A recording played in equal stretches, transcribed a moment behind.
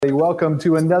Welcome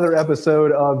to another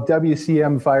episode of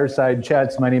WCM Fireside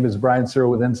Chats. My name is Brian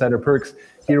Searle with Insider Perks,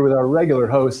 here with our regular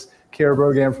hosts, Kara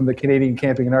Brogam from the Canadian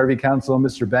Camping and RV Council, and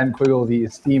Mr. Ben Quiggle, the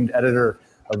esteemed editor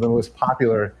of the most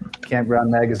popular campground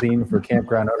magazine for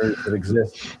campground owners that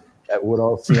exists at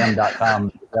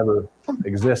woodallcm.com, if ever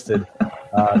existed.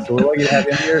 So we're lucky to have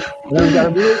you in here. And then we've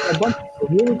got a bunch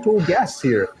of really cool guests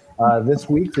here this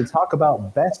week to talk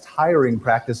about best hiring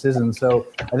practices. And so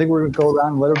I think we're going to go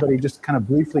around and let everybody just kind of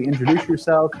briefly introduce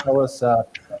yourself, tell us a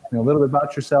little bit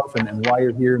about yourself and why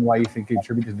you're here and why you think you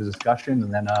contribute to the discussion.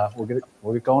 And then we'll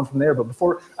get going from there. But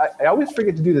before, I always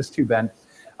forget to do this too, Ben.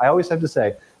 I always have to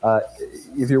say,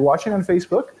 if you're watching on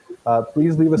Facebook,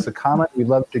 please leave us a comment. We'd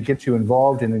love to get you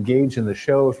involved and engaged in the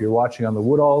show. If you're watching on the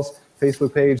Woodalls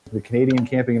Facebook page, the Canadian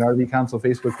Camping and RV Council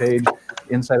Facebook page,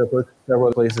 Insider Perks, several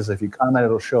other places. If you comment,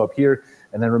 it'll show up here.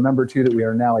 And then remember, too, that we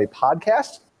are now a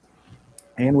podcast,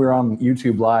 and we're on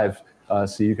YouTube Live,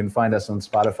 so you can find us on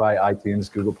Spotify,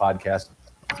 iTunes, Google Podcasts,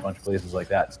 a bunch of places like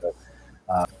that. So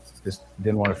just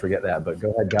didn't want to forget that. But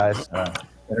go ahead, guys.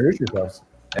 Introduce yourselves.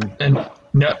 And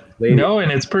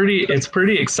it's pretty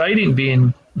exciting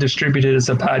being distributed as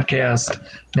a podcast.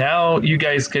 Now you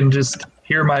guys can just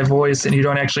hear my voice and you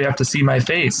don't actually have to see my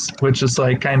face, which is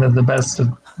like kind of the best of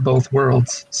both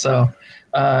worlds. So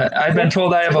I've been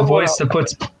told I have a voice that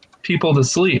puts people to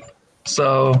sleep.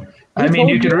 So I mean,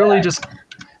 you can really just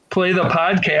play the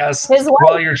podcast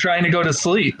while you're trying to go to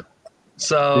sleep.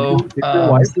 So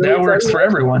that works for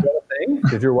everyone.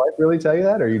 Did your wife really tell you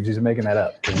that, or are you just making that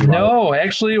up? No,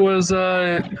 actually, it was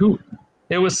who?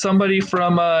 It was somebody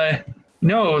from.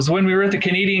 No, it was when we were at the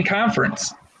Canadian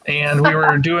conference, and we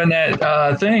were doing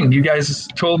that thing. You guys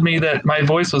told me that my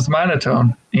voice was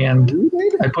monotone, and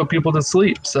I put people to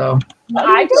sleep. So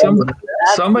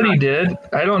somebody did.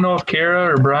 I don't know if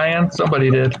Kara or Brian. Somebody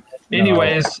did.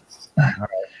 Anyways.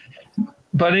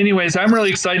 But anyways, I'm really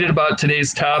excited about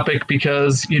today's topic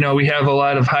because, we have a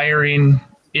lot of hiring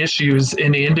issues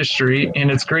in the industry, and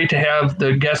it's great to have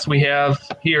the guests we have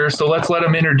here. So let's let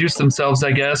them introduce themselves,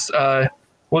 I guess.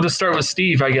 We'll just start with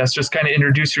Steve, I guess. Just kind of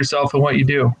introduce yourself and what you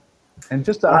do. And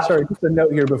just a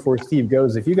note here before Steve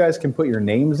goes. If you guys can put your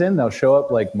names in, they'll show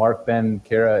up like Mark, Ben,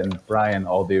 Kara, and Brian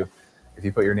all do. If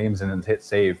you put your names in and hit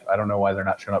save, I don't know why they're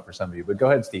not showing up for some of you, but go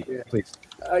ahead, Steve, please.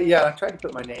 I tried to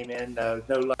put my name in. No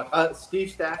luck.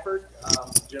 Steve Stafford,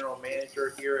 general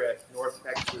manager here at North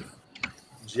Texas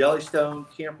Jellystone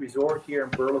Camp Resort here in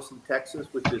Burleson, Texas,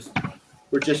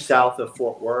 we're just south of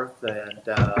Fort Worth, and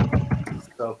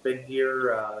so I've been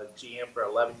here GM for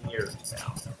 11 years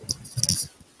now.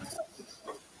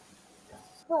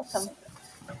 Welcome.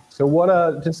 So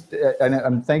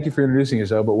thank you for introducing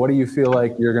yourself, but what do you feel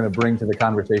like you're going to bring to the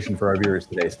conversation for our viewers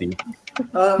today, Steve?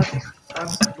 I'm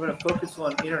going to focus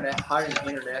on hiring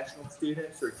international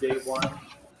students or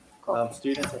J1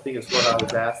 students. I think is what I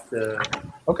was asked to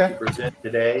present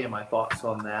today, and my thoughts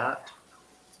on that.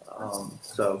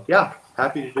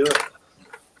 Happy to do it.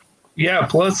 Yeah,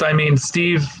 plus,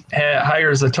 Steve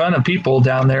hires a ton of people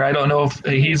down there. I don't know if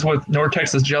he's with North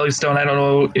Texas Jellystone. I don't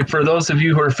know if for those of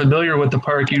you who are familiar with the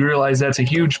park, you realize that's a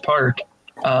huge park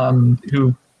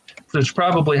which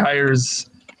probably hires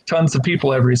tons of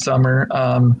people every summer.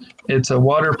 It's a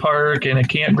water park and a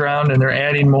campground, and they're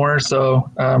adding more. So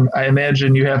I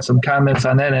imagine you have some comments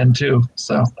on that end too.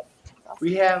 So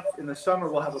we have, in the summer,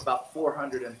 we'll have about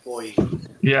 400 employees.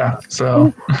 Yeah,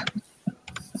 so...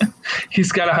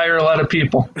 He's got to hire a lot of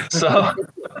people. So,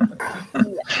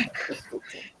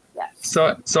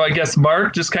 so I guess,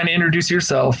 Mark, just kind of introduce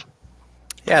yourself.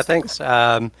 Yeah, thanks.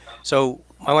 So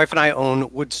my wife and I own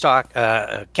Woodstock,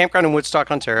 campground in Woodstock,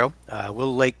 Ontario,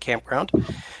 Willow Lake Campground. We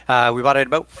bought it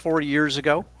about 4 years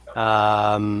ago.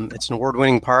 It's an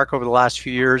award-winning park over the last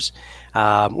few years.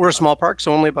 We're a small park,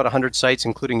 so only about 100 sites,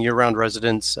 including year-round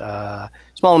residents,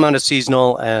 small amount of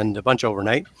seasonal, and a bunch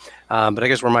overnight. But I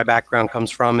guess where my background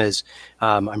comes from is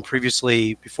I'm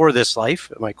previously, before this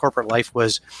life, my corporate life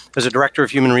was as a director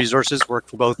of human resources, worked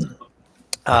for both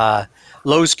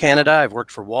Lowe's Canada. I've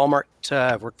worked for Walmart.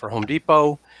 I've worked for Home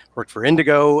Depot, worked for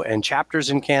Indigo and chapters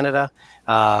in Canada.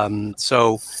 I've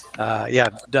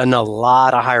done a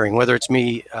lot of hiring, whether it's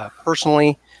me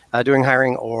personally doing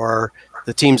hiring or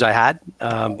the teams I had.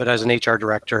 But as an HR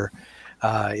director,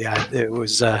 it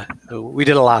was we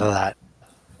did a lot of that.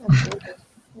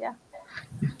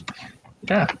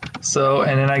 Yeah. So,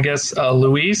 and then I guess,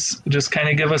 Luis, just kind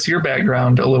of give us your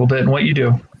background a little bit and what you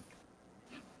do.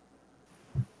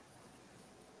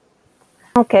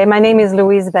 Okay, my name is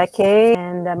Louise Becquet,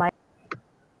 and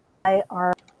I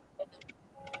are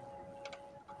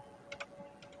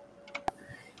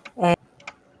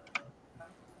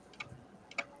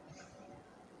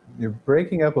You're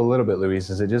breaking up a little bit, Luis.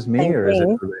 Is it just me Same or is it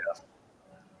thing. everybody else?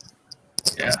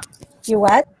 Yeah. You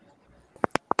what?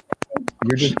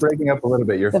 You're just breaking up a little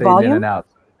bit. You're The fading in volume? and out.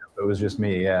 It was just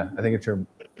me. Yeah, I think it's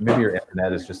maybe your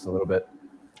internet is just a little bit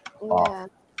off.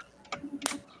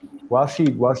 Yeah. While she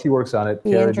works on it,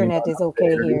 The Kara, do you internet know is enough to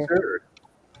okay introduce here. her,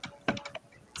 or-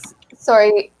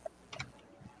 Sorry.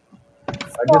 I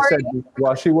just said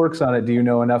while she works on it, do you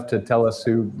know enough to tell us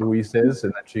who Luis is,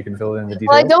 and then she can fill in the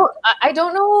details? Well, I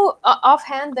don't know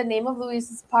offhand the name of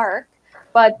Louise's park,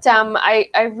 but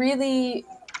I really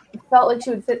felt like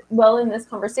she would fit well in this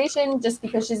conversation just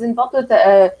because she's involved with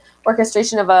the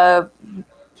orchestration of a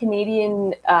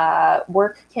Canadian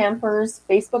work campers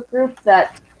Facebook group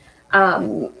that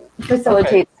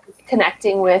facilitates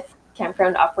connecting with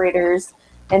campground operators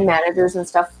and managers and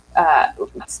stuff,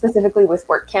 specifically with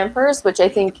work campers, which I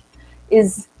think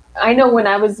I know when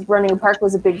I was running a park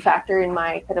was a big factor in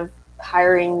my kind of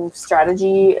hiring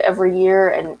strategy every year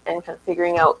and kind of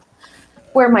figuring out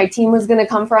where my team was going to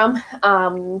come from,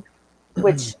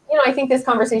 which, I think this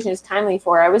conversation is timely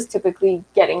for. I was typically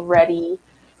getting ready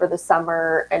for the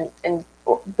summer and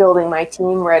building my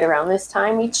team right around this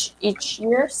time each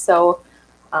year. So,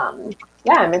 I'm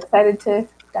excited to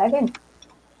dive in.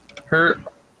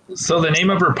 So the name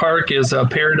of her park is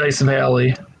Paradise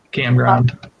Valley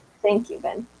Campground. Thank you,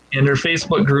 Ben. And her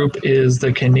Facebook group is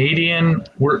the Canadian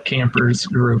Work Campers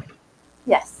Group.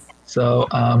 Yes. So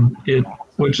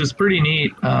which is pretty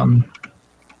neat.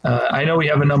 I know we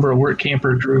have a number of work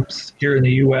camper groups here in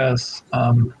the U.S.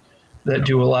 That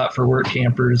do a lot for work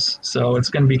campers. So it's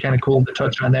going to be kind of cool to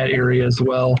touch on that area as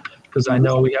well, because I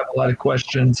know we have a lot of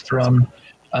questions from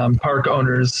park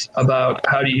owners about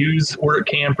how to use work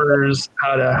campers,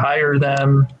 how to hire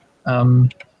them.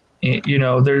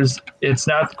 It's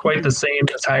not quite the same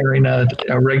as hiring a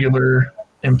regular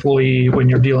employee when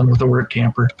you're dealing with a work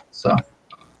camper. So,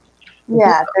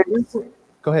 Yeah.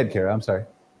 Go ahead, Kara. I'm sorry.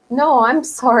 No, I'm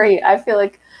sorry. I feel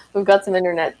like we've got some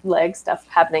internet lag stuff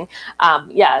happening.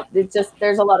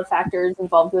 There's a lot of factors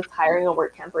involved with hiring a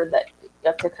work camper that you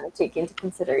have to kind of take into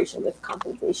consideration with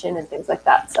compensation and things like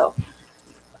that. So,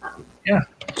 I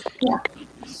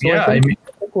think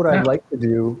what I'd like to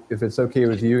do, if it's okay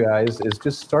with you guys, is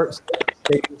just start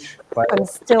stage by. I'm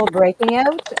still breaking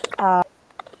out.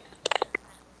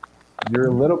 You're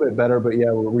a little bit better, but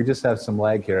yeah, we just have some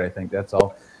lag here. I think that's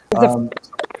all.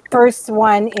 First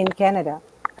one in Canada.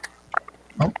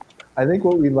 I think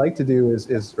what we'd like to do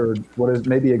or what is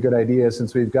maybe a good idea,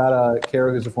 since we've got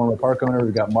Kara, who's a former park owner,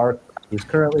 we've got Mark, who's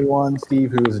currently one,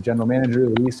 Steve, who is a general manager,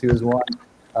 Luis, who is one.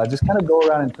 Just kind of go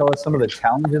around and tell us some of the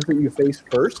challenges that you faced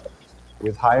first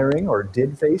with hiring, or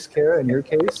did face, Kara, in your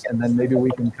case, and then maybe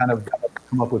we can kind of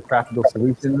come up with practical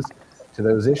solutions to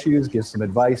those issues, give some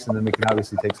advice, and then we can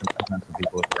obviously take some comments from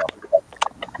people as well.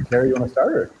 Kara, you want to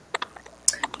start? Or?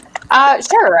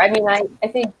 Sure. I mean, I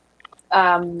think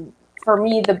for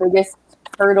me, the biggest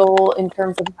hurdle in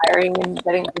terms of hiring and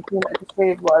getting the team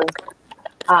orchestrated was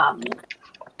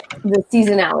the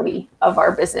seasonality of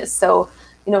our business. So,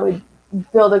 we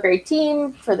build a great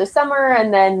team for the summer,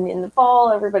 and then in the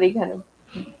fall, everybody kind of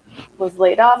was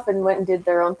laid off and went and did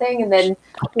their own thing. And then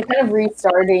we're kind of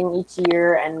restarting each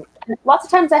year. And lots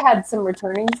of times I had some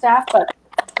returning staff, but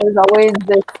it was always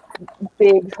this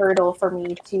big hurdle for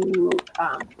me to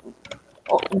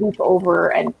leap over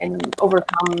and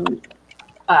overcome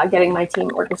getting my team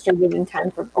orchestrated in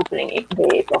time for opening day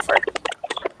April 1st.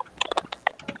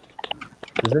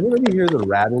 Does anybody hear the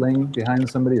rattling behind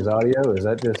somebody's audio? Is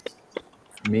that just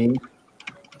me?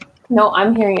 No,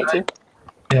 I'm hearing it too.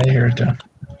 Yeah, I hear it too.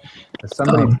 Is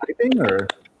somebody typing, or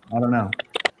I don't know?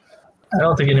 I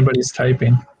don't think anybody's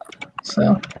typing.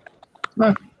 So,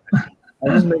 I'm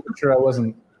just making sure I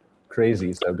wasn't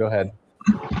crazy. So go ahead.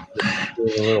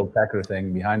 There's a little pecker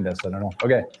thing behind us. I don't know.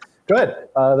 Okay, go ahead.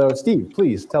 Though, Steve,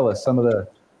 please tell us some of the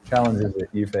challenges that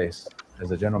you face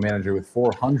as a general manager with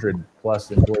 400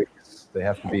 plus employees. They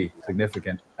have to be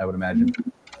significant, I would imagine.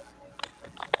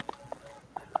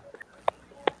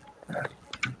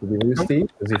 Did we lose Steve?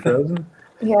 Is he frozen?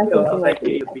 Yeah, I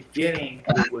think in the beginning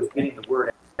it was getting the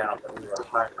word out that we were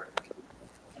hiring.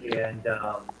 And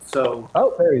so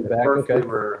There he's back. first Okay. we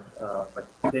were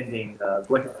attending,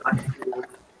 going to high schools.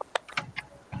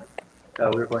 We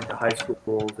were going to high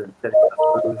schools and setting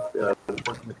up booths,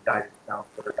 working with guidance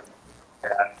counselors.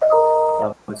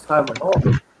 As time went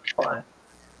on, fun.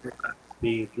 We're going to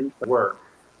be doing work.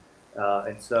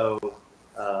 And so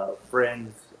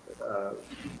friends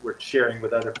were sharing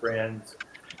with other friends,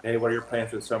 hey, what are your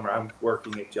plans for the summer? I'm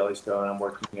working at Jellystone. I'm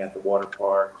working at the water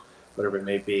park, whatever it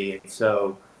may be. And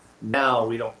so now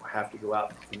we don't have to go out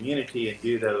in the community and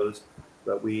do those,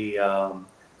 but we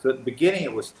So at the beginning,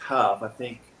 it was tough. I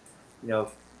think,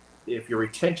 if your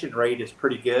retention rate is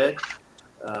pretty good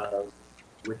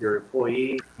with your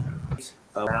employees,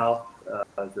 now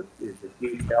is a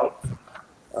huge help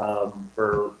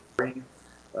for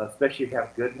especially if you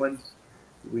have good ones.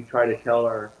 We try to tell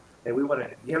hey, do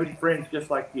you have any friends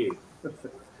just like you?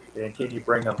 And can you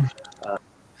bring them to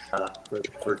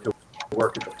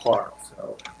work at the park?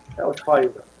 So that was probably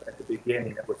at the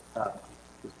beginning. That was tough.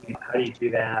 How do you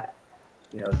do that?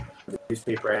 The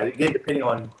newspaper ad. Again, depending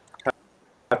on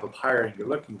type of hiring you're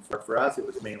looking for. For us, it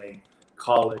was mainly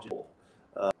college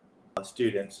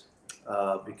students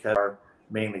because we're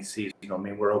mainly seasonal. I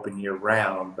mean, we're open year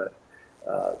round, but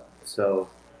so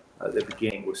the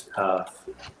beginning was tough.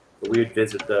 But we would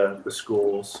visit the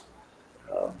schools.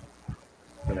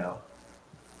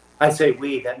 I say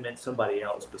we, that meant somebody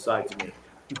else besides me.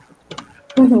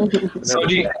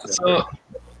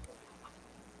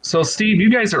 So Steve, you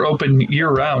guys are open year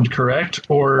round, correct?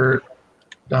 Or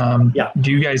Yeah.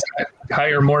 do you guys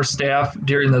hire more staff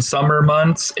during the summer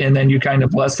months and then you kind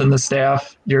of lessen the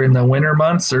staff during the winter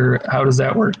months, or how does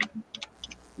that work?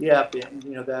 Yeah,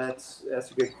 and that's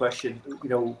a good question.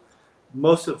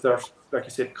 Most of our, like I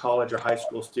said, college or high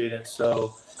school students,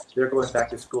 so they're going back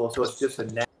to school, so it's just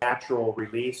a natural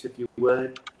release, if you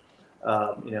would.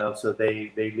 So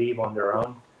they leave on their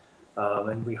own,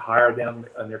 and we hire them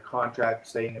on their contract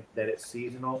saying that it's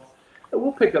seasonal. And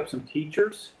we'll pick up some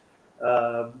teachers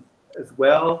as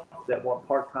well that want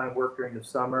part-time work during the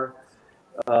summer,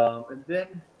 and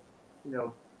then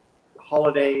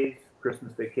holidays,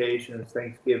 Christmas vacations,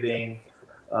 Thanksgiving,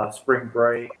 spring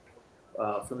break.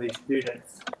 Some of these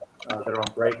students that are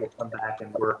on break will come back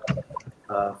and work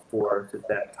for us at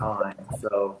that time.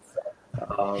 So,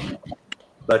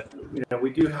 but we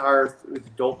do hire the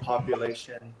adult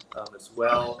population as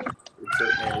well in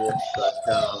certain areas, but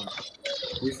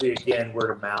usually again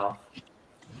word of mouth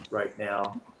right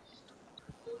now.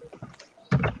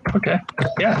 Okay.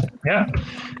 Yeah.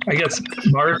 I guess,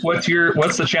 Mark, what's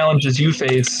the challenges you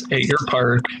face at your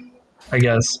park, I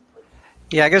guess?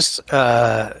 Yeah, I guess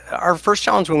our first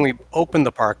challenge when we opened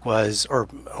the park or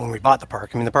when we bought the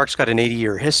park, I mean, the park's got an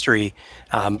 80-year history,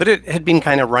 but it had been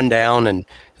kind of run down, and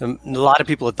a lot of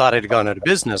people had thought it had gone out of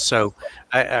business. So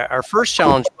our first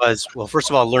challenge was, well, first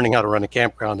of all, learning how to run a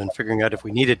campground and figuring out if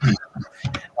we needed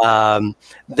people.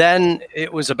 Then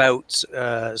it was about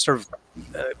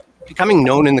becoming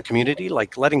known in the community,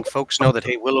 like letting folks know that,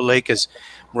 hey, Willow Lake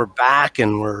we're back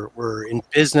and we're in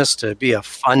business to be a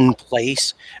fun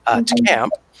place to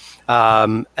camp.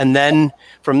 And then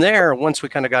from there, once we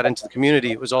kind of got into the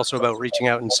community, it was also about reaching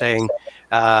out and saying,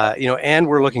 and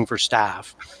we're looking for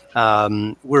staff.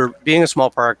 We're being a small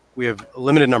park, we have a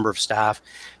limited number of staff.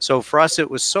 So for us, it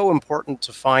was so important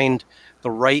to find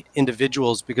the right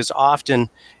individuals, because often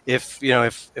if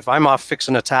I'm off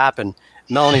fixing a tap and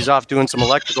Melanie's off doing some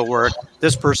electrical work,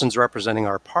 this person's representing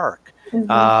our park.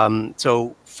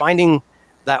 So finding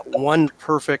that one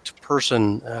perfect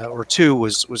person or two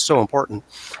was so important.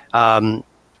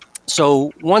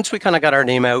 So once we kind of got our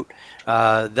name out,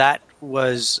 that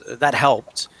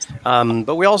helped.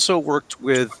 But we also worked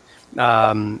with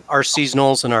our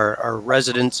seasonals and our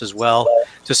residents as well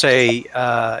to say,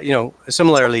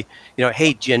 similarly,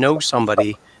 hey, do you know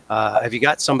somebody? Have you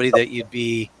got somebody that you'd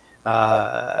be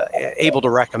able to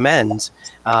recommend?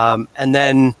 And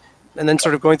then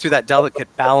sort of going through that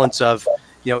delicate balance of,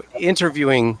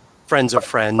 interviewing friends of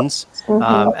friends,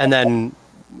 and then,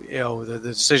 the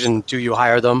decision, do you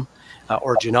hire them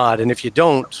or do you not? And if you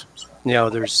don't,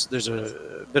 there's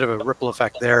a bit of a ripple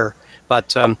effect there.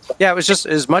 But it was just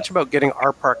as much about getting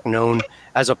our park known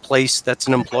as a place that's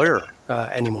an employer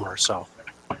anymore. So,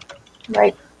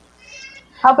 right.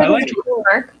 How big is your team,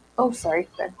 Mark? Oh, sorry,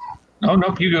 Ben. Oh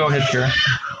no, you go ahead, Kara.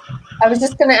 I was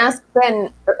just going to ask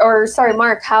Ben, or sorry,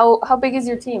 Mark. How big is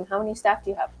your team? How many staff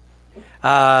do you have?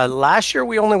 Last year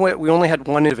we only had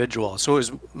one individual, so it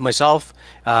was myself,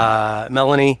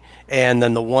 Melanie, and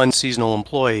then the one seasonal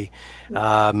employee.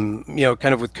 Kind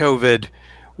of with COVID,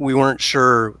 we weren't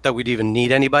sure that we'd even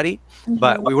need anybody,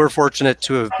 but we were fortunate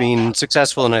to have been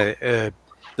successful in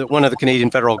one of the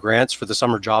Canadian federal grants for the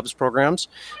summer jobs programs.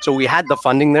 So we had the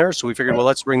funding there, so we figured, well,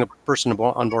 let's bring the person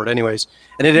on board anyways.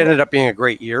 And it ended up being a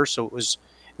great year, so it was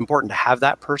important to have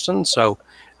that person. So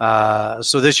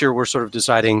this year we're sort of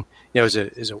deciding, is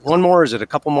it one more, is it a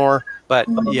couple more? But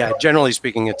yeah, generally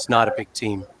speaking, it's not a big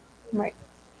team. Right.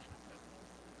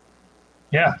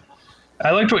 Yeah. I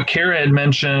liked what Kara had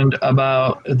mentioned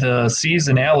about the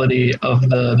seasonality of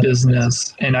the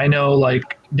business. And I know,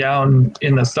 like, down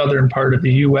in the southern part of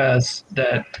the U.S.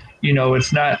 that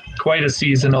it's not quite as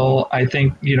seasonal. I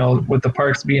think, with the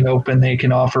parks being open, they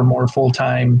can offer more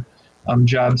full-time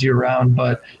jobs year round.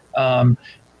 But,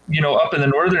 up in the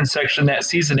northern section, that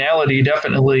seasonality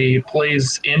definitely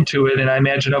plays into it. And I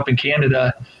imagine up in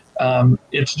Canada,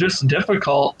 it's just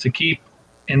difficult to keep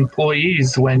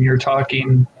employees when you're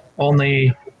talking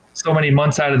only so many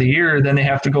months out of the year. Then they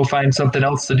have to go find something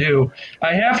else to do.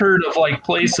 I have heard of like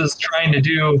places trying to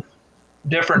do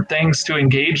different things to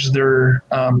engage their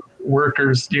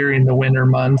workers during the winter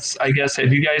months. I guess,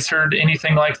 have you guys heard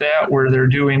anything like that, where they're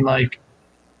doing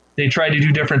they try to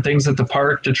do different things at the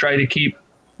park to try to keep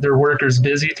their workers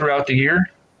busy throughout the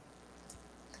year?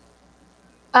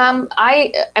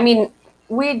 I mean,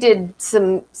 we did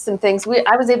some things.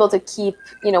 I was able to keep,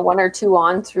 one or two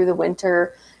on through the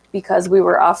winter because we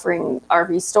were offering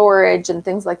RV storage and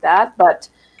things like that. But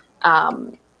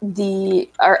our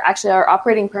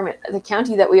operating permit, the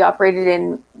county that we operated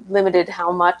in, limited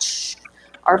how much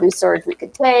RV storage we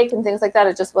could take and things like that.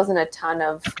 It just wasn't a ton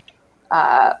of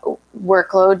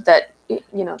workload that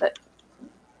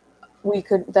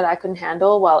that I couldn't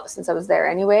handle since I was there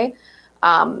anyway.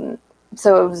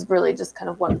 So it was really just kind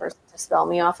of one person to spell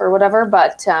me off or whatever.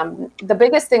 But the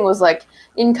biggest thing was like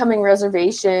incoming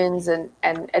reservations and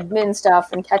admin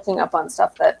stuff and catching up on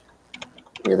stuff that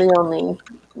really only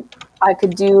I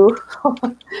could do.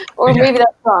 Or maybe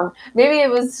that's wrong. Maybe it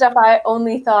was stuff I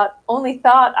only thought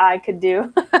I could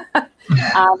do. I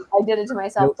did it to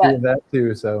myself. But that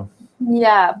too. So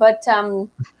yeah, but but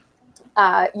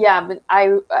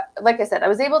I like I said, I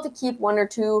was able to keep one or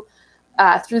two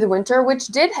through the winter, which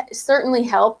did certainly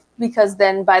help, because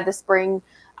then by the spring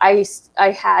I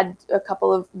had a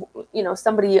couple of,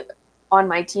 somebody on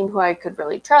my team who I could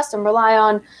really trust and rely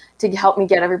on to help me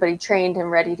get everybody trained and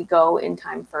ready to go in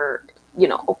time for,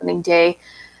 opening day.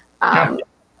 And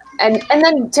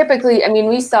then typically, I mean,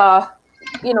 we saw,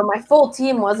 my full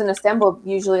team wasn't assembled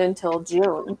usually until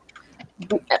June,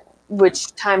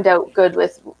 which timed out good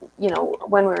with,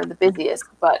 when we were the busiest.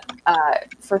 But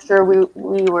for sure,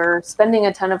 we were spending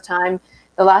a ton of time.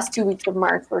 The last 2 weeks of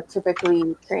March were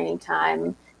typically training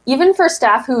time, even for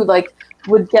staff who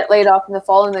would get laid off in the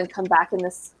fall and then come back in the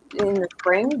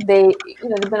spring. They've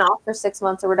been off for 6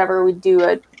 months or whatever. We'd do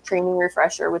a training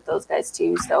refresher with those guys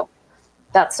too. So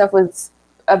that stuff was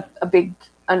a big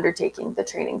undertaking, the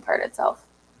training part itself.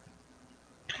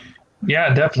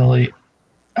 Yeah, definitely.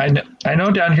 I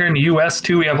know down here in the U.S.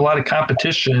 too, we have a lot of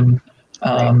competition.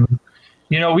 Right.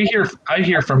 I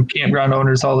hear from campground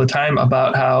owners all the time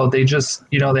about how they just,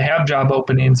 they have job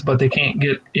openings, but they can't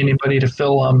get anybody to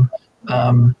fill them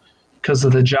because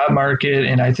of the job market.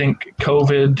 And I think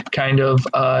COVID kind of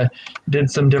did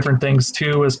some different things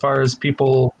too, as far as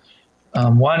people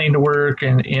wanting to work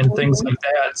and things like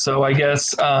that. So I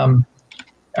guess one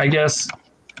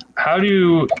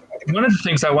of the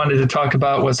things I wanted to talk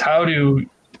about was how do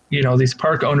these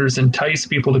park owners entice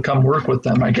people to come work with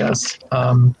them, I guess.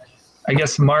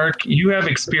 Mark, you have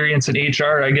experience in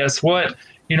HR. I guess what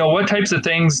types of things what types of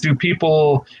things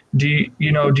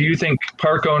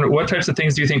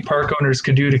do you think park owners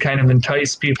could do to kind of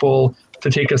entice people to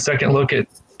take a second look at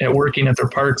working at their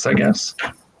parks, I guess?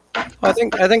 I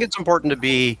think it's important to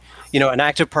be, an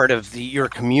active part of your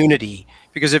community,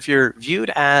 because if you're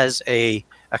viewed as a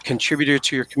contributor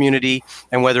to your community,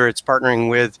 and whether it's partnering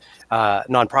with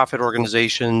nonprofit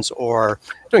organizations or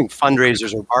doing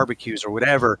fundraisers or barbecues or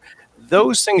whatever,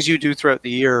 those things you do throughout the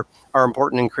year are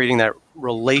important in creating that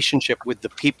relationship with the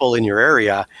people in your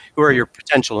area who are your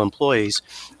potential employees.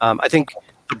 I think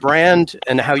the brand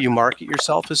and how you market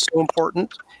yourself is so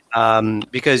important,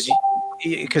 because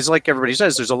like everybody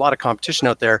says, there's a lot of competition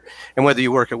out there. And whether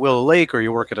you work at Willow Lake or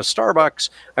you work at a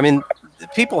Starbucks, I mean,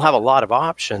 people have a lot of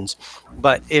options.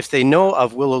 But if they know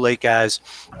of Willow Lake as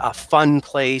a fun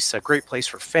place, a great place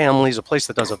for families, a place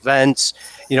that does events,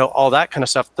 all that kind of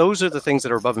stuff, those are the things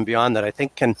that are above and beyond that I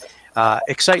think can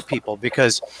excite people.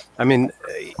 Because, I mean,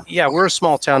 we're a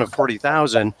small town of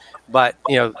 40,000, but,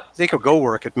 they could go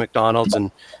work at McDonald's,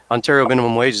 and Ontario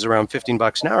minimum wage is around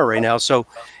 $15 an hour right now. So,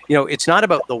 it's not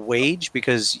about the wage,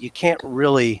 because you can't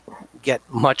really get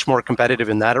much more competitive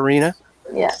in that arena.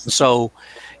 Yeah. So,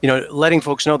 letting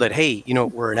folks know that, hey,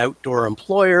 we're an outdoor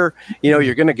employer,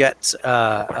 you're going to get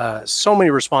so many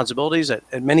responsibilities that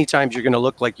at many times you're going to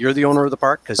look like you're the owner of the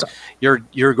park, because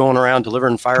you're going around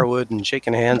delivering firewood and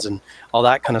shaking hands and all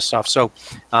that kind of stuff. So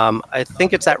I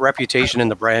think it's that reputation and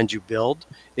the brand you build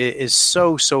is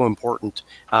so important,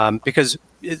 because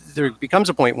there becomes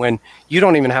a point when you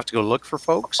don't even have to go look for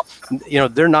folks.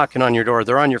 They're knocking on your door.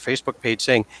 They're on your Facebook page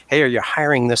saying, hey, are you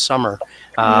hiring this summer?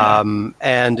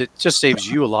 And it just saves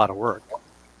you a lot of work.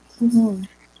 Mm-hmm.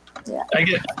 Yeah.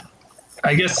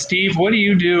 I guess, Steve, what do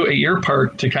you do at your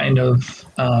park to kind of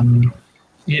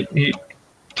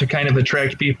to kind of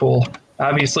attract people?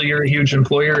 Obviously, you're a huge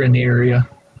employer in the area.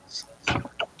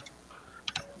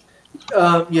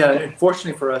 Yeah,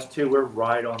 unfortunately for us too, we're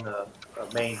right on the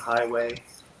main highway,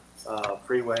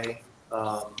 freeway.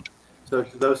 So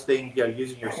those things,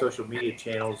 using your social media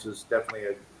channels is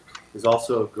definitely is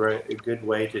also a good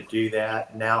way to do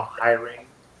that. Now hiring,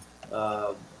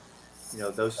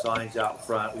 those signs out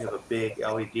front. We have a big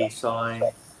LED sign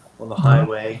on the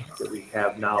highway that we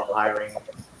have now hiring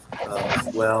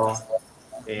as well.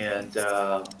 And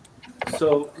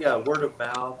so yeah, word of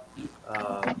mouth,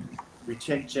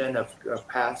 retention of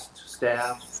past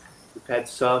staff. We've had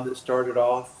some that started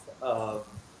off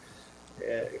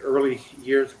early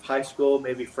years of high school,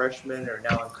 maybe freshmen, or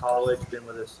now in college, been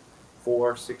with us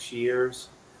 4 or 6 years.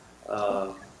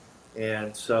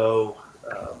 And so,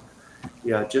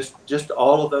 just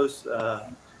all of those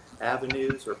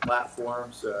avenues or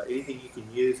platforms, anything you can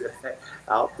use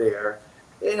out there.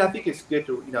 And I think it's good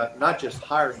to, not just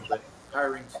hiring, but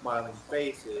hiring smiling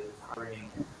faces, hiring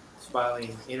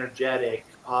smiling, energetic,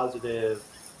 positive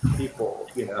people,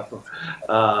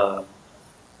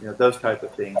 those type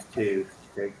of things too,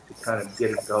 to kind of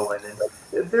get it going. And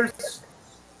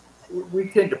we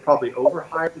tend to probably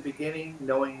overhire at the beginning,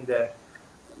 knowing that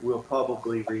we'll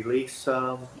probably release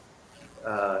some,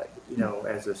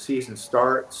 as the season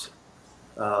starts,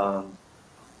 because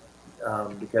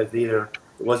either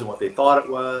it wasn't what they thought it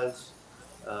was,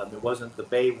 it wasn't the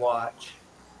Baywatch,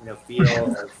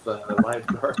 feel of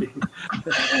lifeguarding.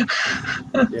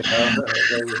 They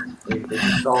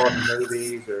saw in the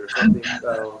movies or something.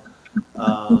 So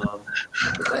but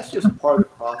that's just part of the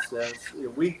process.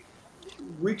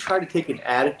 We try to take an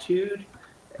attitude.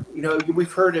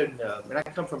 We've heard and I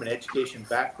come from an education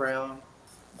background.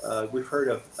 We've heard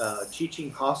of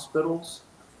teaching hospitals,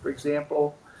 for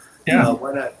example. Yeah.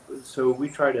 Why not? So we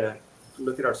try to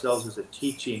look at ourselves as a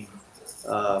teaching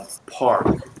park.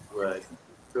 Right.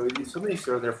 So some of these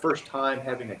are their first time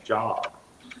having a job,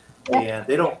 and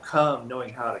they don't come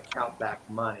knowing how to count back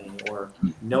money or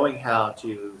knowing how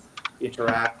to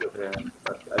interact with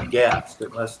a guest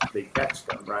unless they text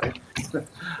them, right?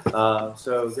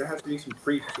 So there has to be some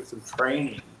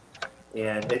training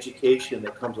and education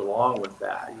that comes along with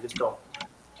that. You just don't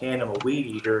hand them a weed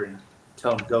eater and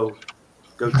tell them go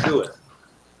to it.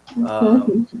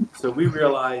 So we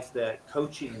realize that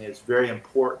coaching is very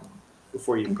important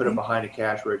before you put them behind a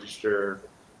cash register,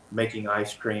 making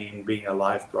ice cream, being a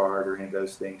lifeguard, or any of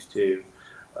those things too.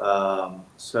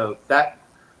 So that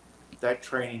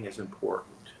training is important.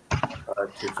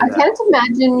 I can't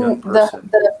imagine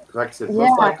like I said,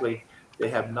 most likely they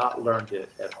have not learned it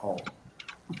at home.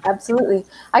 Absolutely.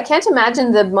 I can't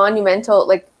imagine the monumental,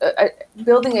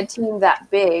 building a team that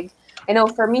big. I know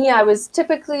for me, I was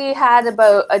typically had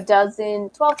about 12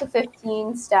 to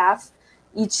 15 staff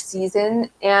each season.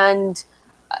 And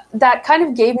that kind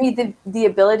of gave me the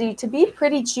ability to be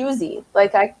pretty choosy.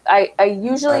 Like I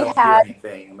usually I don't had. hear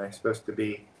anything. Am I supposed to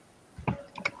be?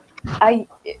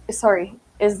 Sorry.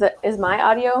 Is my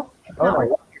audio? Oh, no. I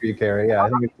can hear you, Carrie. Yeah, I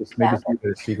think it's just maybe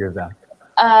the speakers down.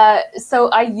 So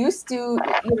I used to,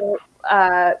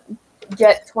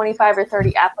 get 25 or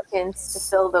 30 applicants to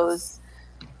fill those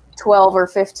 12 or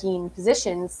 15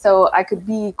 positions. So I could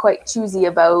be quite choosy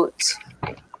about,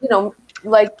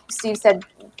 like Steve said,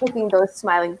 picking those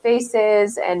smiling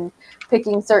faces and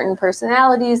picking certain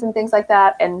personalities and things like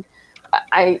that. And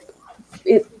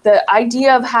the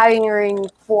idea of hiring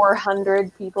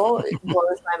 400 people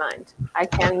blows my mind. I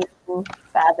can't even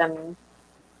fathom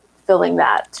filling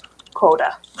that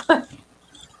quota.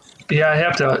 Yeah, I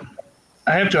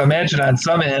have to imagine on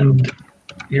some end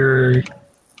you're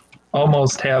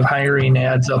almost have hiring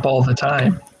ads up all the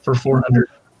time for 400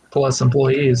 plus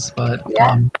employees, but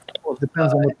well, it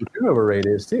depends on what the turnover rate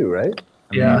is too, right?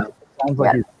 I mean, it sounds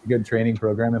like you have a good training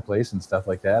program in place and stuff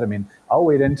like that. I mean, I'll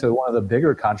wade into one of the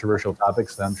bigger controversial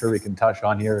topics that I'm sure we can touch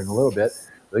on here in a little bit,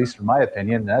 at least from my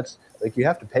opinion. That's like, you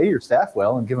have to pay your staff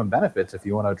well and give them benefits if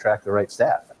you want to attract the right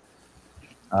staff.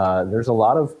 There's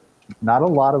not a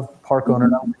lot of park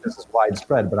owners, I don't think this is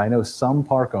widespread, but I know some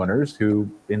park owners who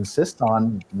insist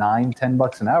on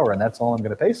 $9-10 an hour, and that's all I'm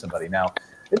going to pay somebody. Now,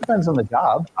 it depends on the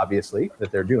job, obviously,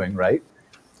 that they're doing, right?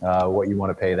 What you want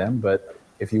to pay them. But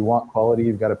if you want quality,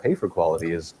 you've got to pay for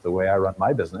quality, is the way I run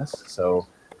my business. So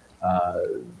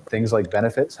things like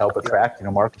benefits help attract,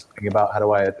 Mark was thinking about how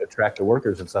do I attract the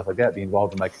workers and stuff like that, be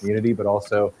involved in my community, but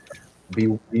also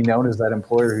be known as that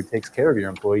employer who takes care of your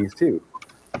employees too.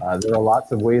 There are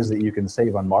lots of ways that you can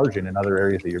save on margin in other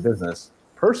areas of your business.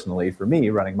 Personally, for me,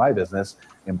 running my business,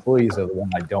 employees are the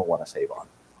one I don't want to save on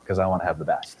because I want to have the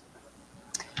best.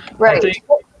 Right. think-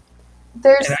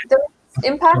 There's and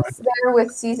impacts there with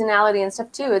seasonality and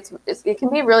stuff too. It can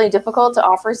be really difficult to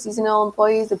offer seasonal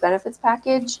employees a benefits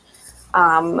package.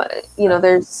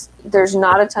 There's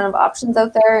not a ton of options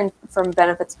out there and from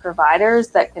benefits providers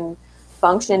that can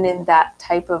function in that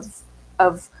type of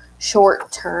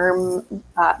short-term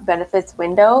benefits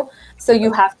window. So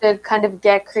you have to kind of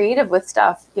get creative with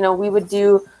stuff.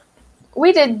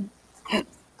 We did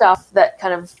stuff that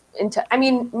kind of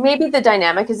maybe the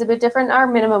dynamic is a bit different. Our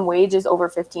minimum wage is over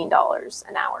 $15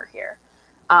 an hour here.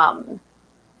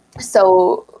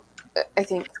 So I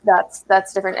think that's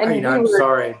different. I'm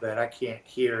sorry, but I can't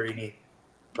hear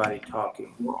anybody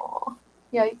talking. Aw,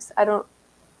 yikes.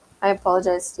 I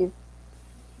apologize, Steve.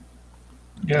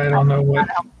 Yeah, I don't know what.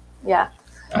 Yeah.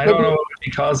 I don't know what would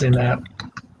be causing that.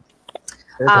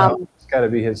 It's got to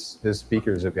be his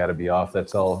speakers have got to be off.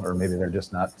 That's all, or maybe they're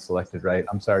just not selected right.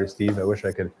 I'm sorry, Steve. I wish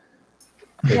I could.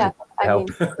 Yeah, help.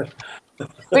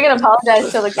 We can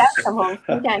apologize till the cats come home.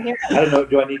 We can't hear I don't know.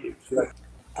 Do I need to should I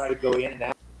try to go in and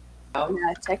out?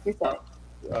 Yeah, check your settings.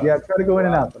 Yeah, try to go in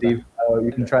and out, Steve.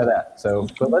 You can try that. So,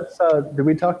 but let's. Did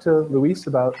we talk to Luis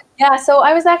about? Yeah, so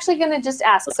I was actually going to just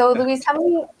ask. So, Luis, how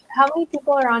many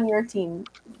people are on your team?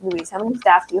 Luis, how many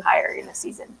staff do you hire in a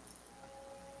season?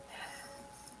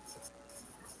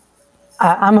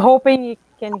 I'm hoping you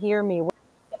can hear me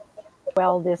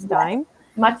well this time.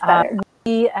 Much better.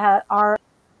 We are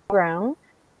ground,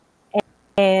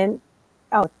 and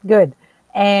oh, good.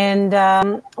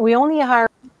 And we only hire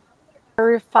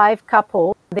 5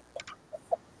 couples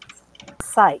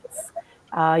sites.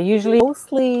 Usually,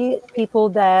 mostly people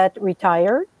that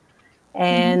retired,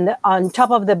 and on top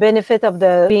of the benefit of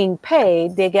the being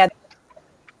paid, they get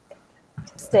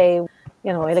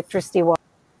electricity,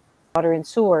 water, and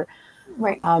sewer.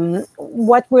 Right.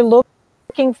 What we're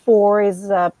looking for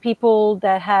is people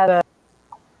that have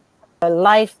a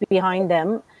life behind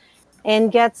them and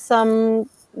get some,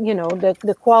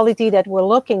 the quality that we're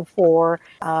looking for,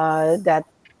 that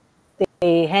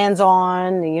they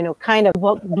hands-on, kind of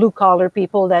blue collar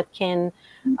people that can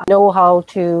know how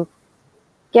to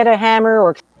get a hammer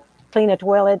or clean a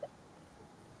toilet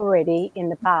already in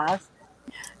the past.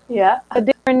 Yeah. A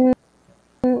different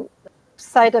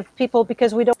side of people,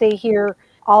 because we don't stay here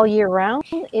all year round.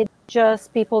 It's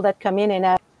just people that come in and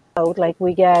out. Like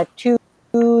we get 2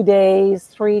 days,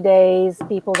 3 days,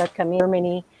 people that come in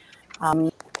Germany.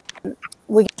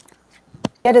 We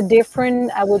get a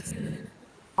different, I would say,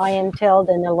 clientele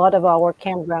than a lot of our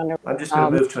campground. I'm just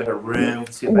going to move to another room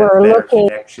and see if I We're have better looking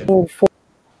connection.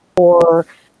 for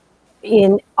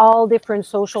in all different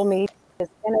social media.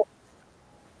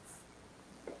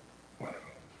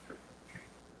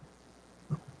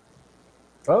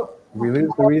 Oh, we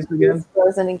lose Luis again. It's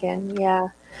frozen again. Yeah.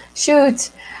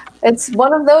 Shoot. It's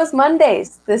one of those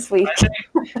Mondays this week.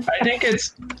 I think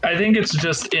it's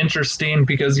just interesting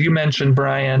because you mentioned,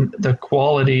 Brian, the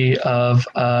quality of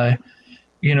the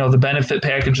benefit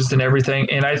packages and everything.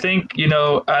 And I think,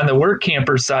 on the work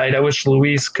camper side, I wish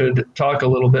Luis could talk a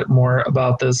little bit more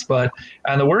about this, but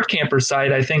on the work camper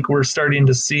side, I think we're starting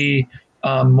to see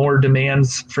more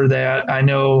demands for that. I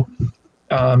know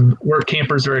work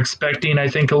campers are expecting, I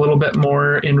think, a little bit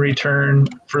more in return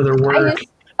for their work.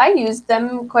 I used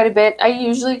them quite a bit. I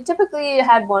typically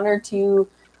had 1 or 2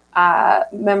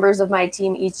 members of my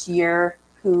team each year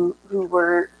who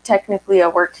were technically a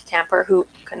work camper who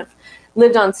kind of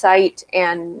lived on site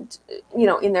and,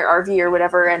 in their RV or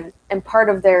whatever. And part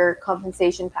of their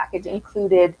compensation package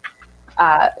included,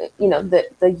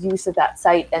 the use of that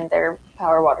site and their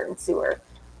power, water, and sewer.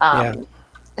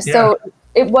 So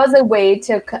it was a way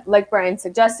to, like Brian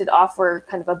suggested, offer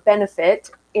kind of a benefit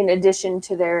in addition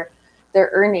to their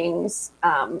earnings,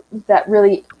 that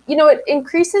really, it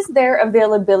increases their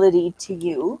availability to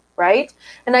you, right?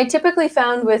 And I typically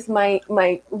found with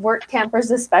my work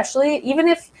campers, especially, even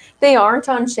if they aren't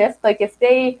on shift, like if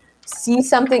they see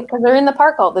something, because they're in the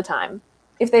park all the time,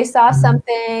 if they saw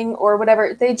something or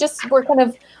whatever, they just were kind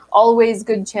of always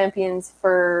good champions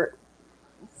for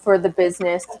the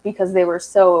business because they were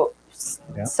so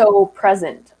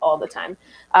present all the time,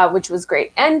 which was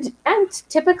great. And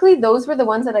typically those were the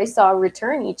ones that I saw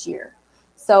return each year.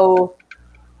 So,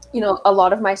 a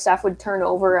lot of my staff would turn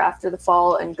over after the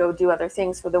fall and go do other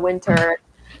things for the winter,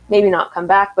 maybe not come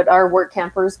back, but our work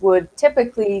campers would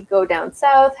typically go down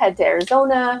south, head to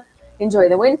Arizona, enjoy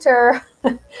the winter,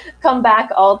 come back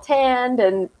all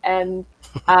tanned. And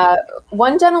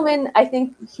one gentleman, I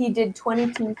think he did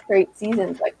 22 straight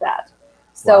seasons like that.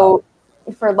 So wow.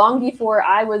 For long before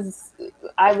I was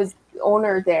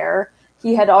owner there,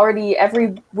 he had already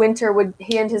every winter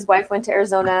he and his wife went to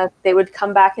Arizona. They would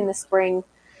come back in the spring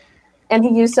And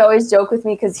he used to always joke with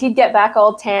me because he'd get back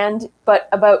all tanned, but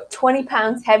about 20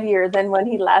 pounds heavier than when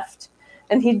he left.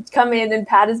 And he'd come in and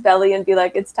pat his belly and be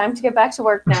like, "It's time to get back to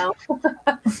work now."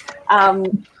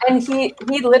 And he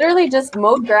literally just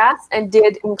mowed grass and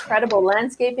did incredible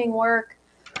landscaping work.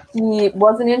 He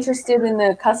wasn't interested in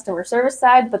the customer service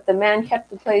side, but the man kept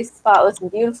the place spotless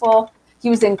and beautiful. He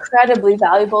was incredibly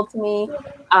valuable to me.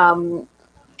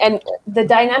 And the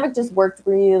dynamic just worked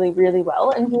really, really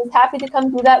well. And he was happy to come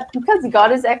do that because he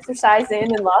got his exercise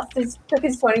in and took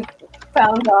his 20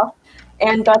 pounds off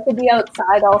and got to be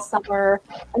outside all summer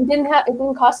and it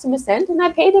didn't cost him a cent. And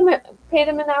I paid him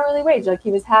an hourly wage. Like,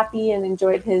 he was happy and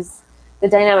enjoyed the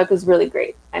dynamic was really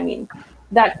great. I mean,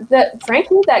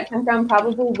 frankly, that campground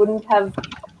probably wouldn't have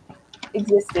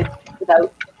existed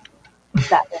without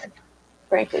that man,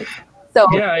 frankly. So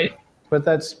Yeah, But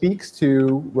that speaks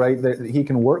to, right, that he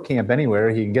can work camp anywhere,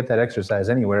 he can get that exercise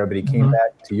anywhere, but he came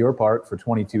back to your park for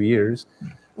 22 years,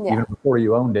 even before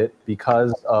you owned it,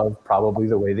 because of probably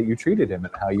the way that you treated him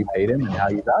and how you paid him and how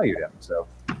you valued him. So,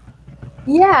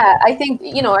 yeah, I think,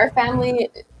 our family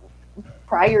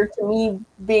prior to me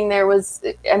being there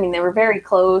they were very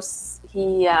close.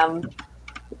 He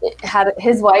had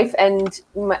his wife and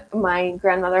my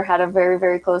grandmother had a very,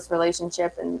 very close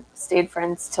relationship and stayed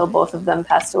friends till both of them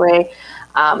passed away.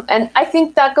 And I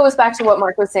think that goes back to what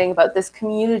Mark was saying about this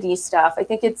community stuff. I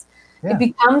think it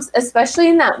becomes, especially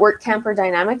in that work camper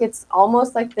dynamic, it's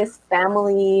almost like this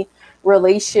family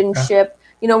relationship.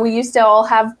 We used to all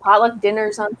have potluck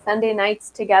dinners on Sunday nights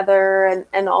together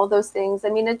and all those things. I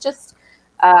mean, it just,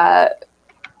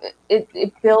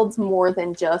 it builds more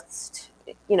than just,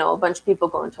 a bunch of people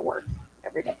going to work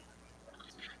every day.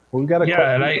 well, we've got a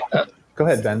and Go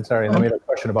ahead, Ben. Sorry, let me have a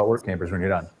question about work campers when you're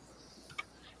done.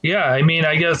 Yeah, I mean,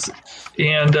 I guess,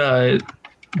 and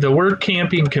the work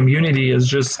camping community is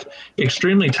just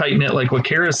extremely tight knit, like what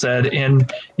Kara said.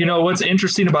 And what's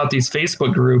interesting about these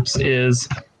Facebook groups is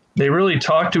they really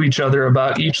talk to each other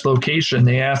about each location.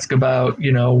 They ask about,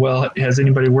 well, has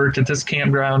anybody worked at this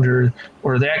campground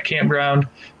or that campground?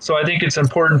 So I think it's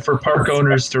important for park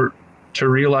owners to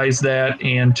realize that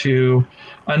and to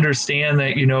understand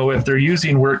that, if they're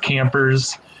using work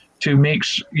campers, to make,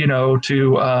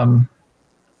 to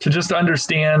just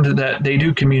understand that they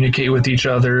do communicate with each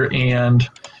other and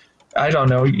I don't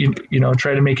know,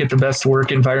 try to make it the best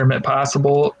work environment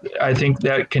possible. I think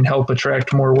that can help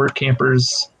attract more work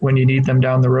campers when you need them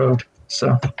down the road.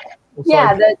 So.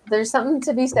 Yeah, there's something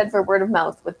to be said for word of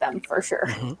mouth with them for sure.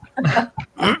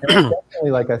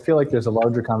 Definitely, I feel like there's a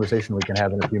larger conversation we can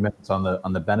have in a few minutes on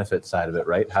the benefit side of it,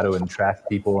 right? How to attract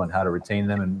people and how to retain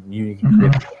them, and you can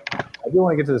create. I do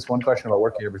want to get to this one question about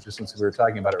work campers, just since we were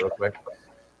talking about it real quick.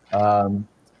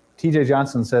 TJ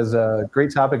Johnson says,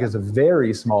 great topic is a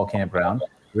very small campground.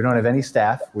 We don't have any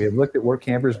staff. We have looked at work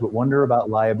campers, but wonder about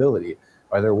liability.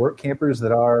 Are there work campers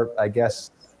that are, I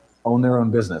guess, own their own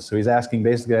business? So he's asking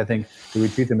basically, I think, do we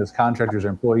treat them as contractors or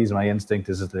employees? My instinct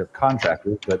is that they're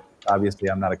contractors, but obviously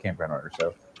I'm not a campground owner.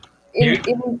 So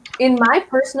in my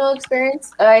personal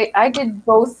experience, I did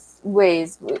both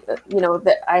ways.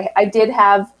 That I did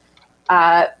have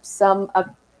a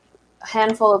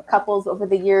handful of couples over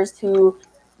the years who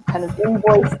kind of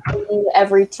invoiced me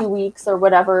every 2 weeks or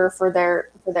whatever for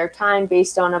their time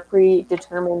based on a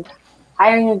predetermined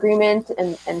hiring agreement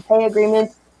and pay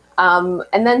agreement.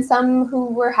 And then some who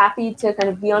were happy to kind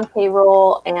of be on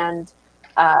payroll and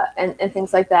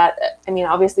things like that. I mean,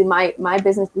 obviously my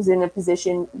business was in a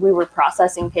position, we were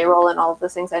processing payroll and all of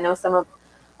those things. I know some of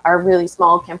our really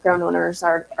small campground owners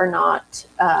are not,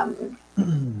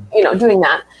 doing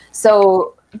that.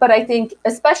 So, but I think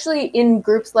especially in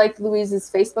groups like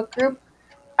Louise's Facebook group,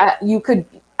 you could,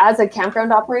 as a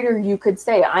campground operator, you could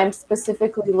say, I'm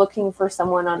specifically looking for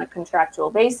someone on a contractual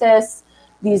basis.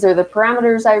 These are the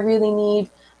parameters I really need.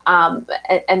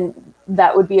 And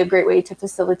that would be a great way to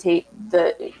facilitate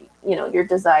your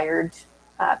desired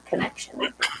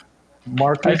connection.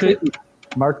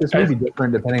 Mark, this may be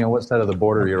different depending on what side of the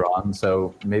border you're on.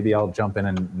 So maybe I'll jump in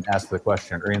and ask the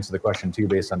question or answer the question too,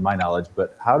 based on my knowledge.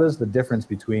 But how does the difference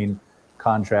between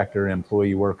contractor and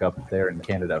employee work up there in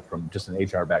Canada from just an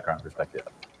HR background perspective?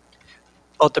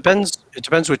 Well, it depends. It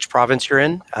depends which province you're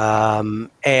in.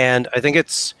 And I think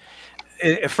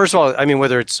first of all, I mean,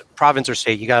 whether it's province or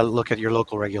state, you got to look at your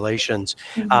local regulations.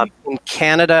 In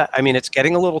Canada, I mean, it's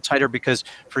getting a little tighter because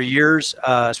for years,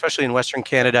 especially in Western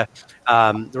Canada,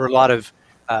 there were a lot of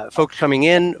folks coming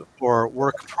in for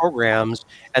work programs,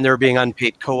 and there were being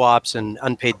unpaid co-ops and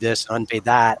unpaid this, and unpaid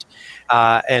that.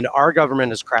 And our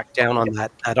government has cracked down on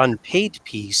that unpaid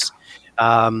piece.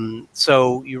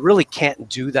 So you really can't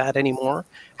do that anymore.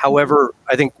 However,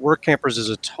 I think work campers is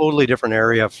a totally different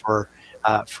area for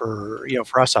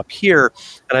for us up here.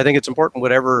 And I think it's important,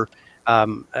 whatever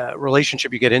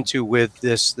relationship you get into with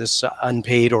this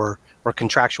unpaid or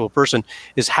contractual person,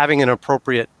 is having an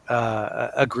appropriate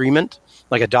agreement,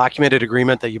 like a documented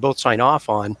agreement that you both sign off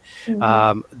on.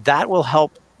 That will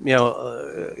help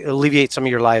alleviate some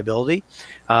of your liability.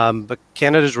 But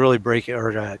Canada's really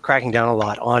cracking down a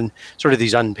lot on sort of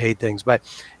these unpaid things. But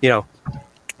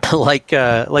like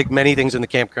many things in the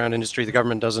campground industry, the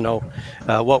government doesn't know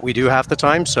what we do half the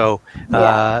time. So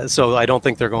I don't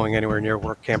think they're going anywhere near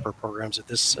work camper programs at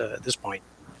this point.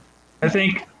 I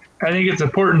think it's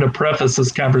important to preface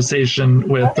this conversation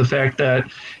with the fact that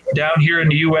down here in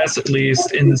the U.S., at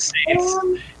least in the States,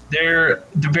 they're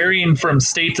varying from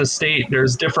state to state.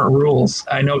 There's different rules.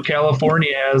 I know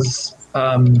California has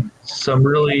some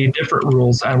really different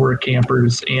rules on work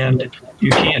campers, and you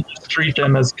can't just treat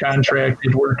them as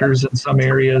contracted workers in some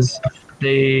areas.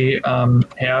 They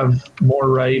have more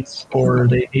rights, or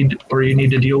you need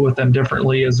to deal with them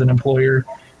differently as an employer.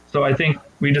 So I think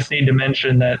we just need to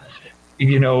mention that,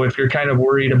 if you're kind of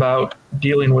worried about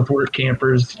dealing with work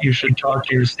campers, you should talk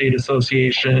to your state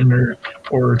association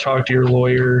or talk to your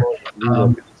lawyer.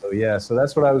 So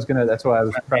that's why I was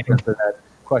prepping for that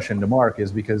question to Mark,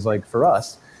 is because, like, for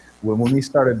us, when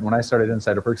I started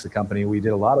Insider Perks, the company, we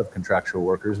did a lot of contractual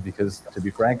workers because, to be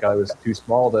frank, I was too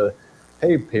small to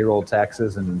pay payroll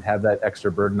taxes and have that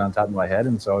extra burden on top of my head.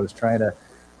 And so I was trying to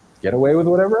get away with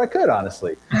whatever I could,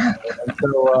 honestly. And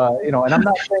so, and I'm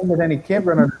not saying that any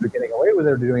campground owners are getting away with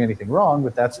it or doing anything wrong,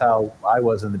 but that's how I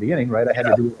was in the beginning, right? I had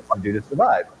to do what I had to do to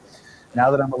survive. Now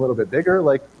that I'm a little bit bigger,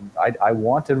 like, I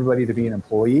want everybody to be an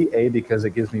employee, because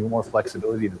it gives me more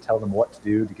flexibility to tell them what to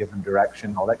do, to give them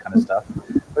direction, all that kind of stuff.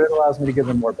 But it allows me to give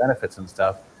them more benefits and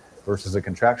stuff versus a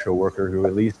contractual worker who,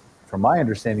 at least from my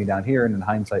understanding down here, and in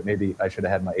hindsight, maybe I should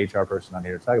have had my HR person on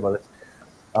here to talk about this.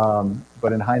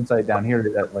 But in hindsight down here,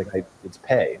 it's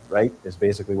pay, right? Is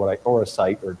basically or a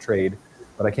site or trade,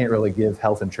 but I can't really give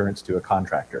health insurance to a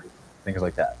contractor, things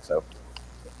like that. So.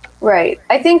 Right.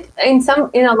 I think in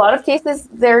a lot of cases,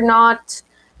 they're not,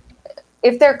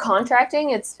 if they're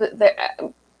contracting, a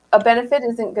benefit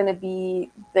isn't going to be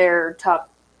their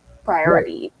top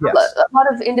priority. Right. Yes. A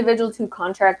lot of individuals who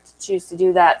contract choose to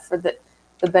do that for the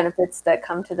benefits that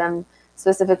come to them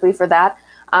specifically for that.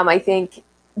 I think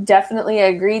definitely I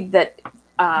agreed that,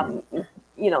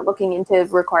 looking into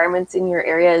requirements in your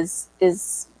area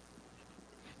is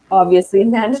obviously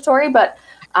mandatory, but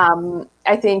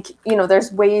I think,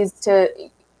 there's ways to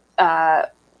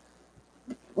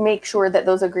make sure that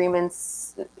those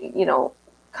agreements,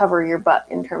 cover your butt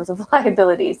in terms of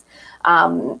liabilities.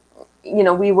 I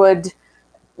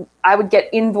would get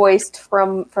invoiced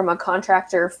from a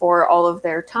contractor for all of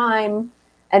their time,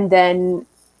 and then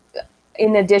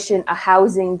in addition, a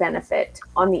housing benefit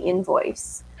on the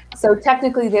invoice. So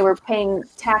technically they were paying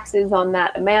taxes on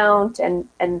that amount and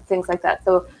things like that.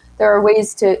 So there are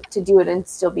ways to do it and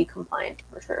still be compliant,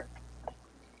 for sure.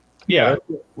 Yeah.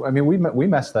 I mean, we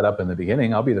messed that up in the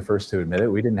beginning. I'll be the first to admit it.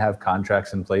 We didn't have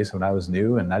contracts in place when I was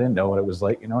new, and I didn't know what it was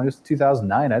like. It was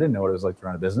 2009. I didn't know what it was like to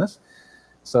run a business.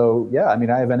 So yeah, I mean,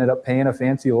 I've ended up paying a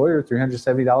fancy lawyer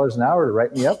 $370 an hour to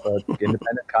write me up an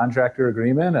independent contractor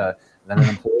agreement, then an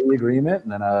employee agreement,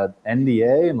 and then a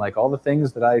NDA, and like all the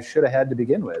things that I should have had to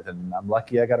begin with. And I'm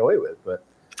lucky I got away with. But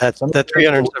that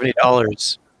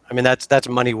 $370, I mean, that's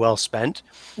money well spent,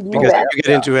 because if you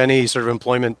get into any sort of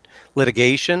employment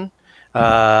litigation,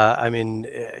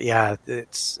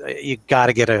 it's you got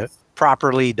to get a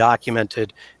properly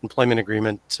documented employment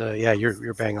agreement.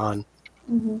 You're bang on.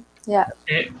 Mm-hmm. Yeah.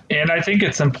 And I think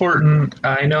it's important.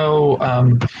 I know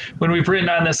when we've written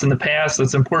on this in the past,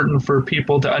 it's important for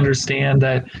people to understand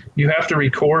that you have to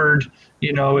record,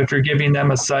 if you're giving them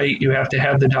a site, you have to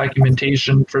have the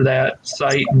documentation for that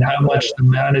site and how much the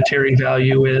monetary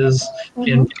value is,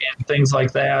 and things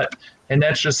like that. And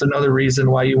that's just another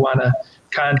reason why you want to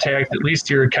contact at least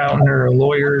your accountant or a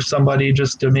lawyer or somebody,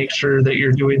 just to make sure that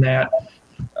you're doing that.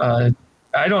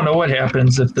 I don't know what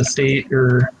happens if the state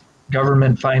or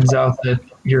government finds out that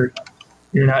you're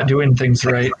not doing things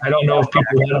right. I don't know if people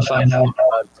want to find out.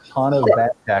 A ton of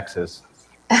bad taxes.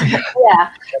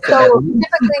 Yeah. So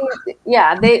typically,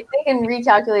 they can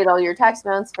recalculate all your tax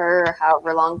amounts for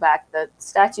however long back the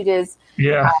statute is.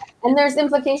 Yeah. And there's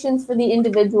implications for the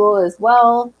individual as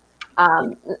well.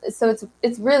 So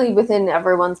it's really within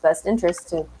everyone's best interest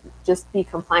to just be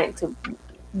compliant to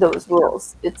those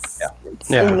rules. It's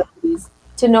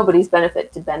to nobody's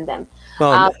benefit to bend them.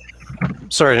 Well,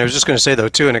 sorry, I was just going to say though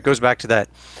too, and it goes back to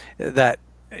that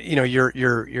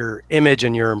your image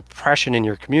and your impression in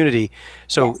your community.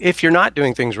 So if you're not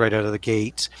doing things right out of the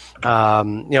gate,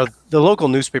 the local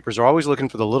newspapers are always looking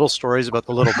for the little stories about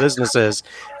the little businesses,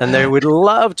 and they would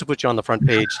love to put you on the front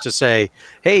page to say,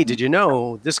 hey, did you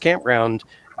know this campground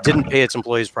didn't pay its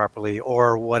employees properly,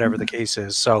 or whatever the case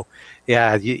is. So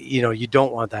yeah, you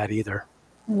don't want that either.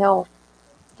 No,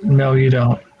 you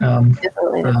don't.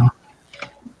 definitely not.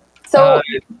 So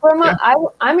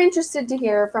I'm interested to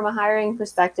hear from a hiring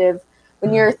perspective,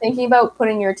 when you're thinking about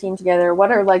putting your team together,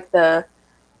 what are like the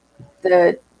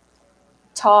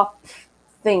top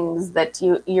things that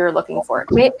you're looking for?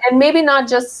 And maybe not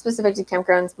just specific to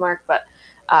campgrounds, Mark, but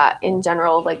in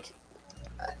general, like,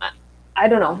 I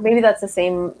don't know, maybe that's the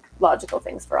same logical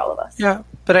things for all of us. Yeah,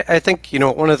 but I think,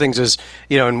 one of the things is,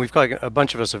 and we've got a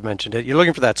bunch of us have mentioned it, you're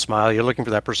looking for that smile, you're looking for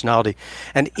that personality.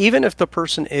 And even if the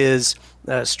person is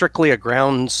strictly a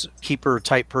groundskeeper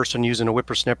type person using a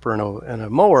whippersnipper and a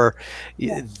mower,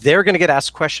 they're going to get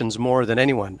asked questions more than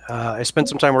anyone. I spent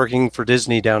some time working for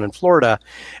Disney down in Florida,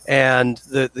 and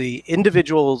the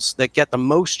individuals that get the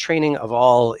most training of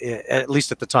all, at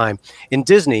least at the time, in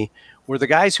Disney, were the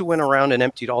guys who went around and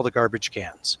emptied all the garbage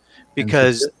cans,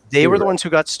 because they were the ones who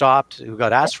got stopped, who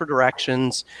got asked for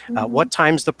directions, what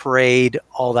time's the parade,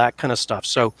 all that kind of stuff.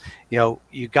 So,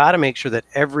 you got to make sure that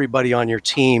everybody on your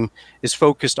team is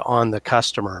focused on the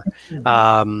customer.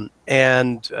 And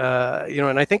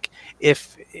I think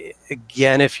if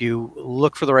you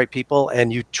look for the right people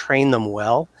and you train them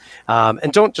well,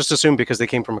 and don't just assume because they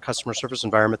came from a customer service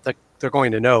environment that they're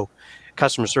going to know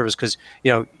customer service, because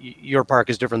your park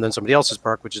is different than somebody else's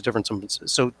park, which is different.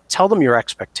 So tell them your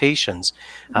expectations.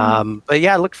 But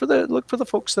yeah, look for the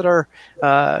folks that are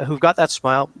who've got that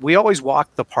smile. We always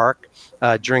walk the park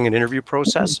during an interview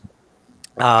process.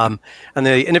 And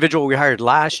the individual we hired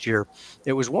last year,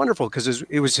 it was wonderful because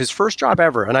it was his first job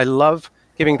ever, and I love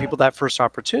giving people that first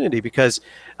opportunity because,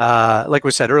 like we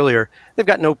said earlier, they've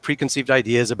got no preconceived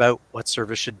ideas about what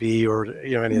service should be or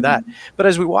any of that. But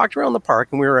as we walked around the park,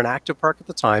 and we were an active park at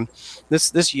the time,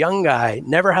 this young guy,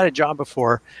 never had a job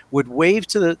before, would wave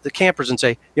to the campers and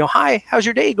say, "Hi, how's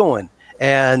your day going?"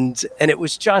 And it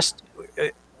was just,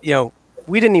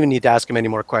 we didn't even need to ask him any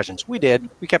more questions. We did.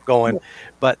 We kept going.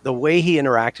 But the way he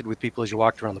interacted with people as you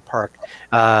walked around the park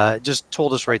just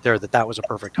told us right there that was a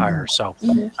perfect hire. So,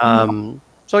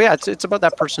 so yeah, it's about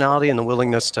that personality and the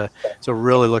willingness to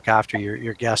really look after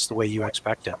your guests the way you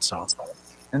expect it. So,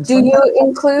 do you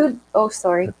include? Oh,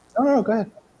 sorry. No, go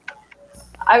ahead.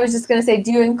 I was just going to say,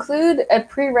 do you include a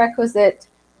prerequisite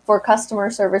for customer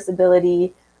service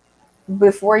ability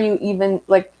before you even,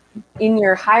 like, in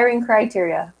your hiring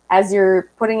criteria, as you're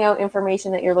putting out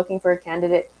information that you're looking for a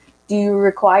candidate? Do you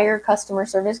require customer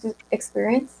service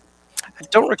experience? I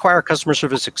don't require customer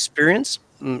service experience.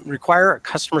 Require a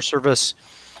customer service.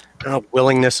 I don't know if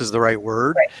willingness is the right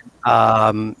word.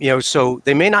 Right. So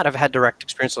they may not have had direct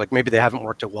experience, like maybe they haven't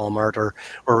worked at Walmart or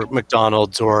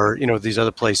McDonald's or these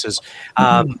other places.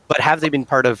 But have they been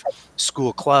part of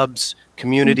school clubs,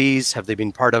 communities? Have they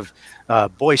been part of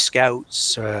Boy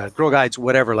Scouts, Girl Guides,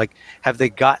 whatever? Like, have they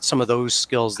got some of those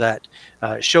skills that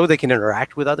show they can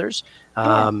interact with others?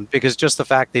 Because just the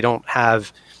fact they don't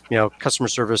have customer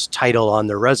service title on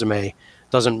their resume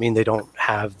doesn't mean they don't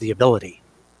have the ability.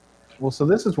 Well, so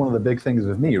this is one of the big things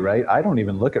with me, right? I don't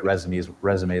even look at resumes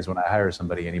when I hire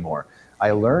somebody anymore. I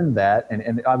learned that,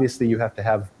 and obviously you have to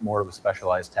have more of a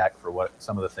specialized tack for what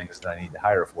some of the things that I need to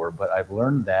hire for, but I've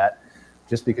learned that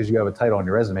just because you have a title on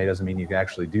your resume doesn't mean you can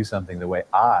actually do something the way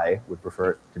I would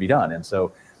prefer it to be done. And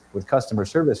so with customer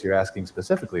service, you're asking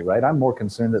specifically, right? I'm more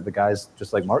concerned that the guys,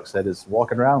 just like Mark said, is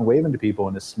walking around waving to people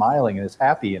and is smiling and is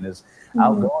happy and is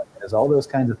outgoing and is all those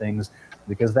kinds of things,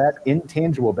 because that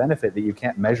intangible benefit that you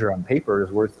can't measure on paper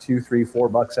is worth $2, $3,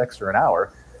 $4 extra an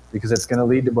hour, because it's going to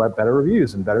lead to better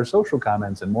reviews and better social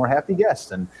comments and more happy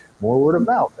guests and more word of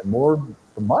mouth and more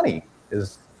money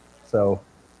is so.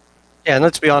 Yeah, and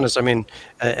let's be honest. I mean,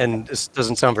 and this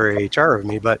doesn't sound very HR of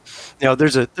me, but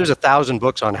there's 1,000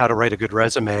 books on how to write a good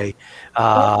resume.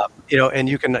 And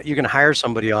you can hire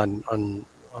somebody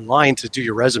online to do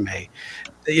your resume.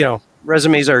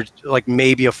 Resumes are like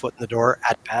maybe a foot in the door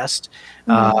at best.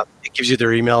 It gives you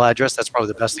their email address. That's probably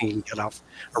the best thing you can get off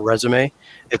a resume.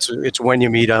 It's when you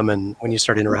meet them and when you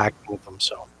start interacting with them.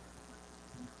 So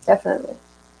definitely.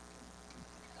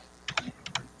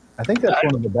 I think that's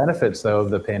one of the benefits, though,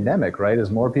 of the pandemic, right? Is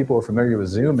more people are familiar with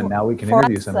Zoom, and now we can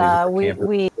interview somebody.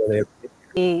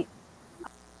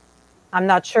 I'm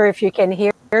not sure if you can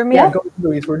hear me. Yeah, go,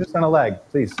 Louise. We're just on a lag,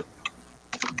 please.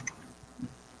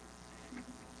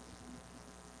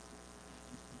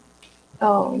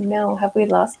 Oh no, have we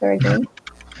lost her again?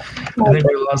 I think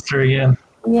we lost her again.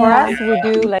 For us, we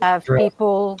do like have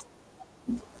people.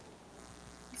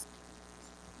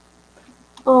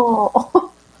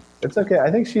 Oh. It's okay. I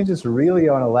think she's just really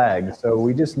on a lag, so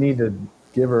we just need to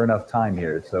give her enough time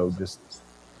here. So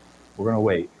we're gonna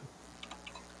wait.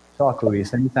 Talk,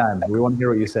 Louise, anytime. We want to hear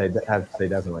what you have to say,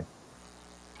 definitely.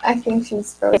 I think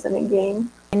she's frozen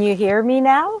again. Can you hear me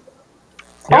now?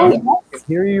 Oh, Yeah. I can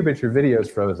hear you, but your video's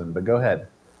frozen. But go ahead.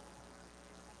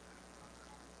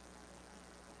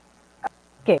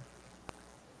 Okay.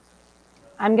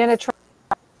 I'm gonna try.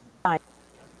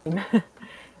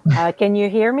 Can you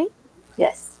hear me?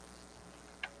 yes.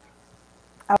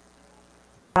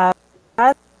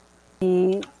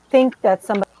 We think that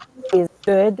somebody is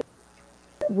good.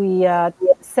 We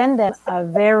send them a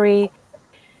very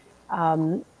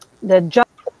the job.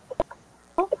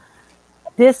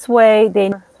 This way,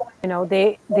 they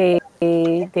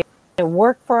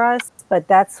work for us, but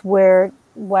that's what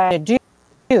I do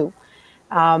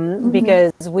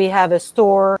because we have a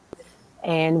store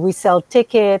and we sell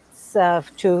tickets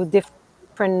to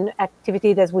different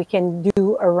activities that we can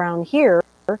do around here.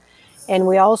 And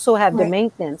we also have the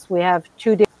maintenance. We have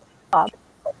 2 different jobs.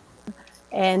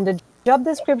 And the job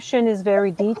description is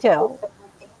very detailed.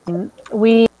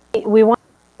 We want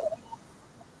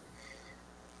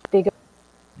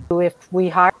if we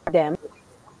hire them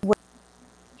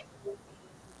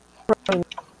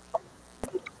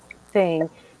thing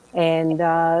and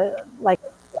like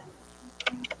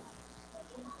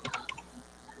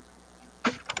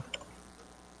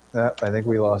I think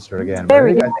we lost her again.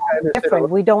 very I think I understood different.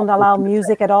 We don't allow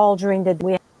music at all during the day.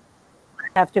 We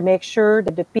have to make sure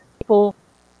that the people.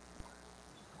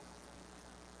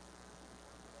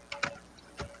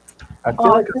 I feel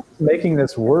like it's making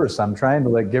this worse. I'm trying to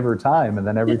like give her time, and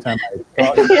then every time I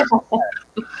talk,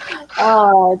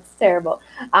 Oh, it's terrible.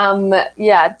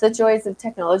 Yeah, the joys of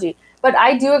technology. But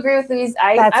I do agree with Louise.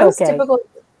 I was okay. typical.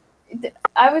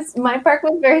 My park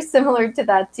was very similar to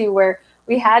that too, where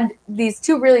we had these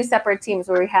 2 really separate teams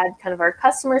where we had kind of our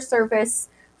customer service,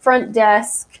 front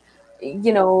desk,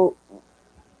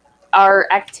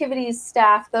 our activities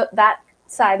staff, that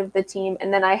side of the team.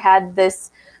 And then I had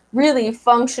this really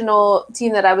functional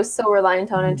team that I was so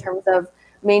reliant on in terms of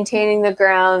maintaining the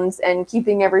grounds and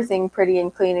keeping everything pretty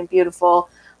and clean and beautiful,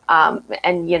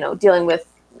 and dealing with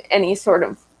any sort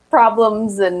of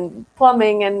problems and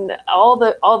plumbing and all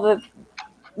the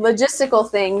logistical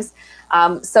things.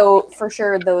 So for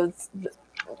sure, those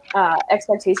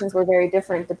expectations were very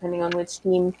different depending on which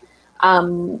team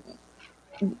I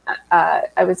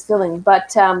was filling.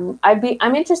 But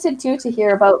I'm interested too to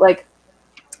hear about like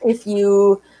if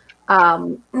you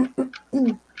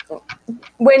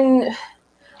when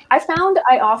I found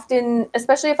I often,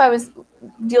 especially if I was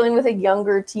dealing with a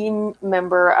younger team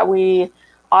member, we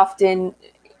often,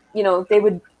 they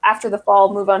would, after the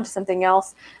fall, move on to something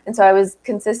else. And so I was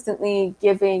consistently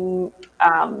giving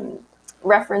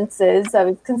references. I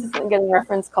was consistently getting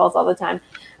reference calls all the time.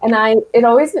 And it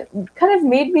always kind of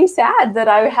made me sad that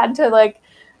I had to like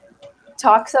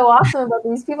talk so awesome about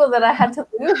these people that I had to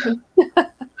lose.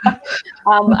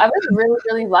 I was really,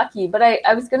 really lucky. But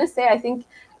I was going to say, I think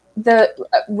the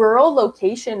rural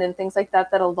location and things like that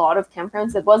a lot of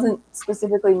campgrounds, it wasn't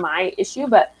specifically my issue,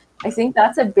 but I think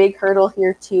that's a big hurdle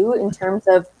here too, in terms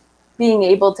of being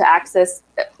able to access,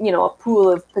 a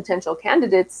pool of potential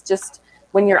candidates just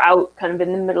when you're out kind of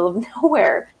in the middle of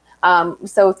nowhere.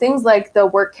 So things like the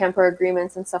work camper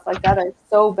agreements and stuff like that are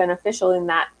so beneficial in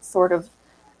that sort of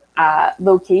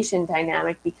location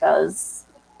dynamic, because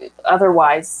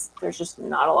otherwise there's just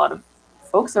not a lot of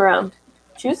folks around.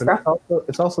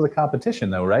 It's also the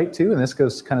competition though, right, too? And this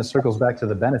kind of circles back to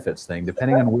the benefits thing.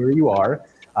 Depending on where you are,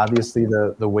 obviously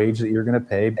the wage that you're going to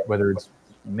pay, whether it's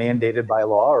mandated by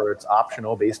law or it's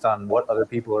optional based on what other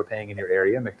people are paying in your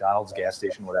area, McDonald's, gas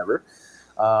station, whatever,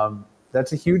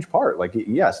 that's a huge part. Like,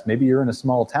 yes, maybe you're in a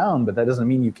small town, but that doesn't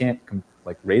mean you can't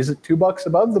raise it $2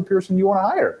 above the person you want to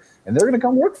hire, and they're going to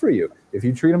come work for you if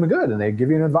you treat them good and they give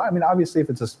you an advice. I mean, obviously,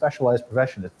 if it's a specialized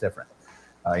profession, it's different.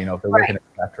 If they're working in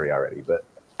a factory already, but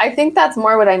I think that's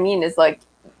more what I mean is like,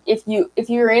 if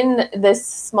you're in this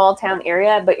small town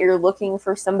area, but you're looking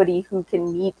for somebody who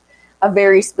can meet a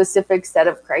very specific set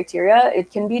of criteria,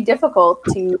 it can be difficult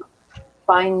to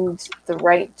find the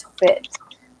right fit.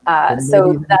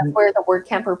 So that's where the Work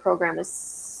Camper program is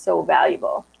so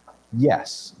valuable.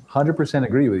 Yes, 100%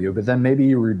 agree with you. But then maybe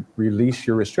you release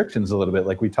your restrictions a little bit,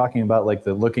 like we're talking about, like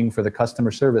the looking for the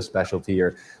customer service specialty,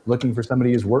 or looking for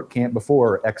somebody who's worked camp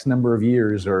before X number of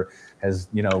years, or has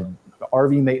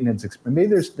RV maintenance. Maybe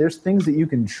there's things that you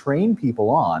can train people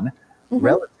on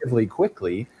relatively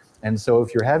quickly. And so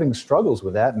if you're having struggles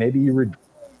with that, maybe you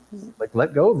like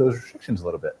let go of those restrictions a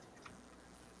little bit.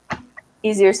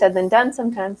 Easier said than done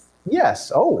sometimes.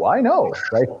 Yes. Oh, I know.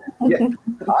 Right. Yeah,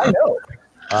 I know.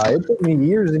 It took me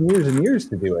years and years and years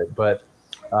to do it, but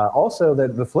also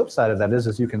the flip side of that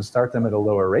is you can start them at a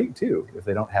lower rate too if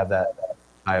they don't have that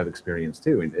high of experience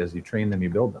too. And as you train them, you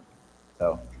build them.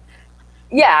 So.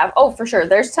 Yeah. Oh, for sure.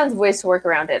 There's tons of ways to work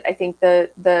around it. I think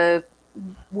the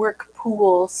work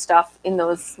pool stuff in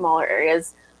those smaller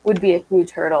areas would be a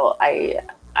huge hurdle.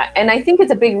 And I think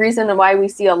it's a big reason why we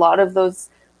see a lot of those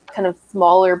kind of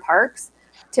smaller parks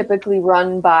typically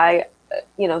run by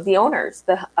the owners,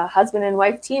 the husband and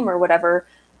wife team or whatever,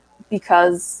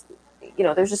 because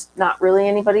there's just not really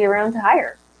anybody around to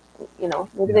hire.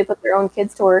 Maybe they put their own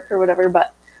kids to work or whatever,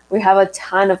 but we have a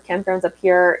ton of campgrounds up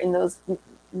here in those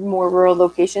more rural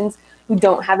locations who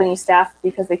don't have any staff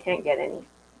because they can't get any.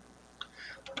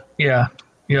 Yeah.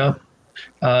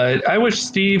 I wish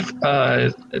Steve,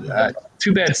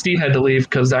 too bad Steve had to leave,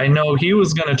 because I know he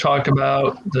was going to talk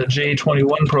about the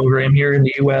J21 program here in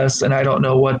the U.S., and I don't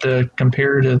know what the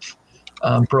comparative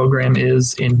program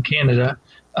is in Canada.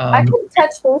 I can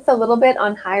touch base a little bit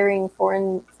on hiring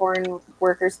foreign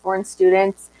workers, foreign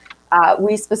students.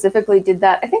 We specifically did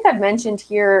that. I think I've mentioned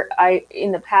here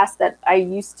in the past that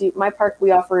my park,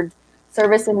 we offered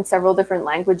service in several different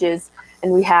languages,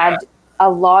 and we had a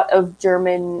lot of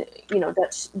German,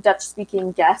 Dutch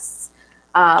speaking guests.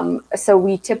 So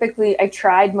I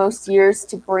tried most years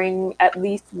to bring at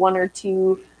least 1 or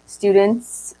 2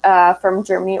 students from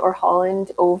Germany or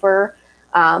Holland over.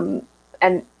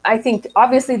 And I think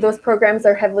obviously those programs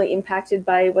are heavily impacted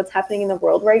by what's happening in the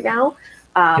world right now.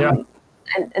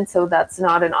 And so that's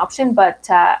not an option, but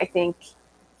I think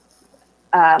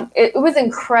it was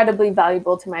incredibly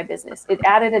valuable to my business. It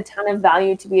added a ton of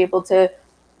value to be able to,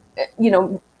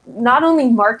 not only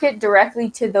market directly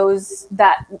to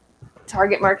that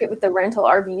target market with the rental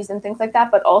RVs and things like that,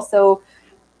 but also,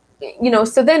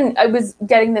 so then I was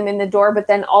getting them in the door, but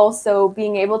then also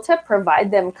being able to provide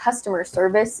them customer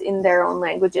service in their own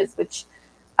languages, which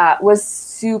was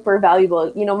super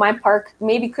valuable. My park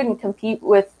maybe couldn't compete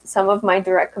with some of my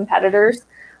direct competitors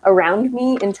around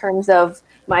me in terms of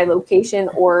my location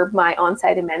or my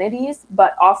on-site amenities,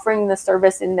 but offering the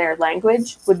service in their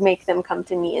language would make them come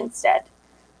to me instead.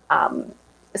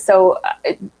 So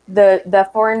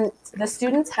the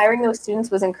students, hiring those students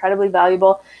was incredibly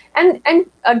valuable, and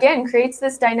again creates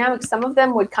this dynamic. Some of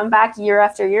them would come back year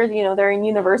after year. They're in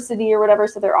university or whatever,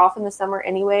 so they're off in the summer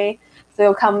anyway. So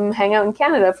they'll come hang out in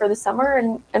Canada for the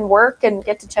summer and work and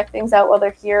get to check things out while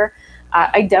they're here.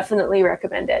 I definitely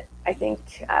recommend it. I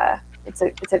think it's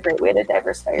a great way to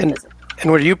diversify your business. And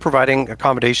are you providing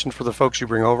accommodation for the folks you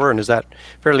bring over? And is that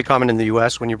fairly common in the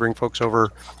U.S. when you bring folks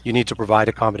over? You need to provide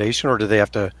accommodation, or do they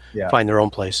have to find their own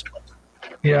place?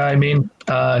 Yeah, I mean,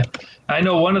 I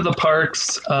know one of the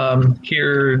parks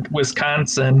here in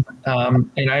Wisconsin,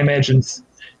 and I imagine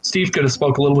Steve could have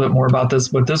spoke a little bit more about this,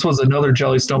 but this was another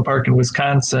Jellystone park in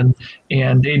Wisconsin,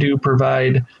 and they do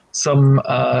provide some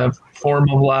form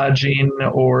of lodging,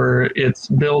 or it's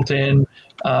built in.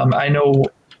 I know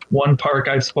one park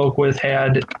I've spoke with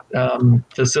had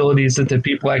facilities that the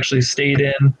people actually stayed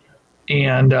in,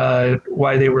 and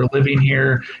why they were living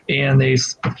here, and they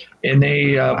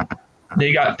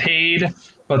got paid,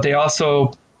 but they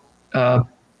also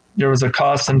there was a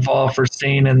cost involved for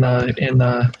staying in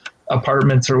the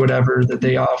apartments or whatever that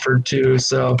they offered too.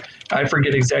 So I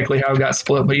forget exactly how it got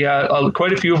split, but yeah,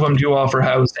 quite a few of them do offer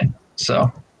housing. So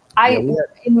in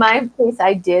my case,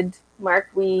 I did, Mark.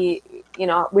 We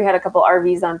had a couple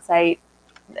RVs on site,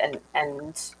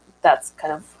 and that's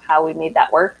kind of how we made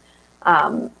that work.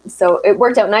 So it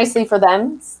worked out nicely for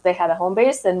them. They had a home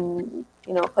base and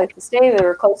a place to stay. They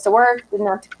were close to work, didn't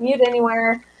have to commute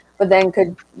anywhere, but then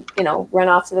could run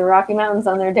off to the Rocky Mountains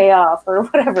on their day off or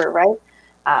whatever, right?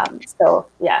 So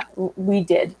yeah, we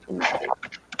did.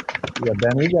 Yeah,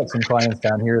 Ben, we've got some clients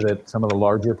down here that some of the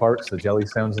larger parks, the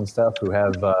Jellystones and stuff, who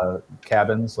have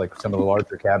cabins, like some of the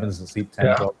larger cabins that seat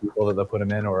 10, 12 people that they'll put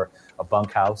them in, or a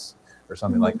bunkhouse or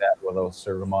something like that, where they'll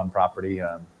serve them on property.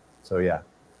 So yeah,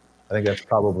 I think that's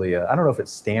probably, I don't know if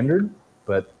it's standard,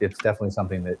 but it's definitely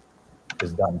something that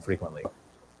is done frequently.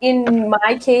 In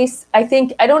my case, I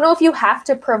don't know if you have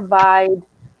to provide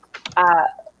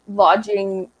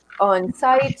lodging on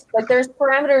site, but there's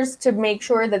parameters to make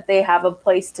sure that they have a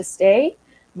place to stay,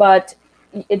 but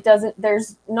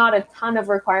there's not a ton of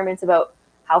requirements about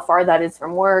how far that is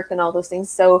from work and all those things.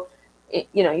 So,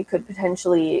 you could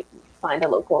potentially find a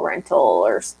local rental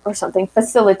or something,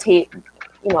 facilitate,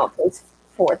 a place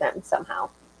for them somehow.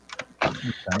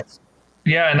 Makes sense.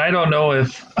 Yeah, and I don't know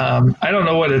if I don't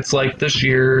know what it's like this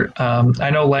year. I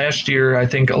know last year I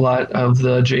think a lot of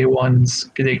the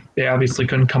J1s they obviously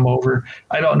couldn't come over.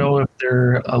 I don't know if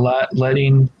they're a lot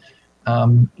letting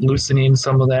loosening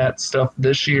some of that stuff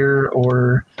this year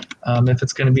or if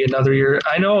it's going to be another year.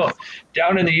 I know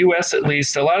down in the U.S. at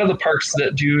least, a lot of the parks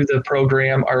that do the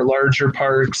program are larger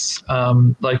parks,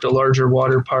 like the larger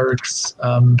water parks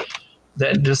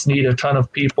that just need a ton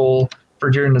of people for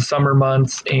during the summer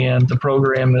months, and the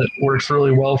program that works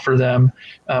really well for them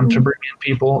to bring in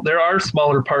people. There are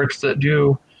smaller parks that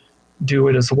do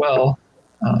it as well.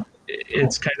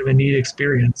 It's kind of a neat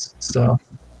experience. So.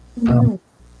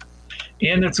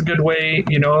 And it's a good way,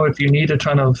 if you need a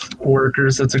ton of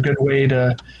workers, it's a good way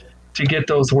to get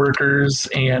those workers.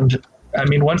 And I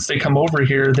mean, once they come over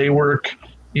here, they work,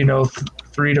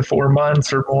 3 to 4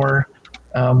 months or more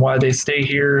while they stay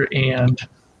here. And,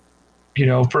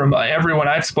 from everyone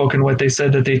I've spoken with, they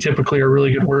said that they typically are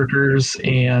really good workers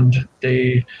and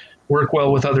they work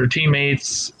well with other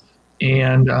teammates.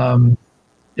 And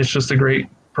it's just a great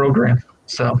program.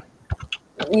 So,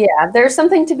 yeah, there's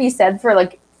something to be said for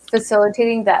like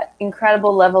facilitating that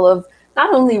incredible level of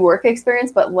not only work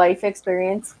experience but life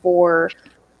experience for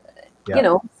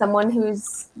someone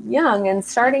who's young and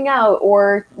starting out,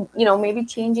 or maybe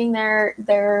changing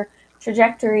their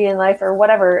trajectory in life or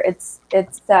whatever. It's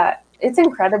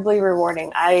incredibly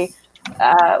rewarding. I've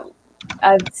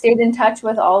stayed in touch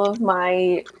with all of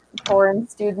my foreign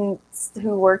students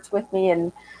who worked with me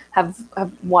and have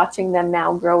watching them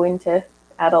now grow into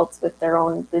adults with their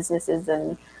own businesses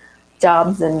and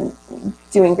jobs and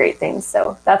doing great things.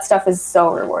 So that stuff is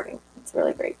so rewarding. It's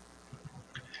really great.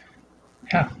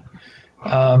 Yeah.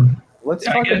 Let's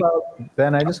talk about,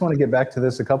 Ben, I just want to get back to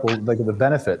this a couple, like the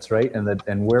benefits, right?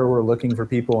 And where we're looking for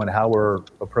people and how we're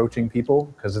approaching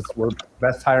people, because we're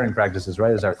best hiring practices,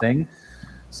 right, is our thing.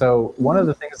 So one of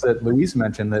the things that Louise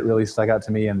mentioned that really stuck out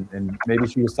to me, and maybe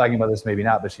she was talking about this, maybe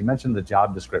not, but she mentioned the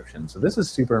job description. So this is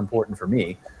super important for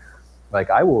me. Like,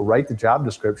 I will write the job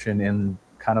description in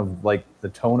kind of like the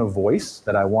tone of voice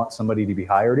that I want somebody to be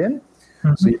hired in.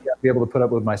 Mm-hmm. So you've got to be able to put up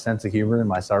with my sense of humor and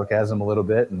my sarcasm a little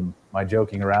bit and my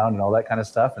joking around and all that kind of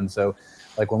stuff. And so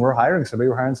like when we're hiring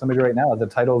somebody right now, the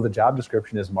title of the job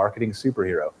description is marketing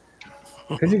superhero.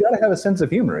 Because you got to have a sense of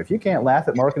humor. If you can't laugh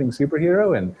at marketing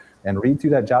superhero and read through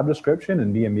that job description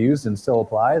and be amused and still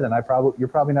apply, then you're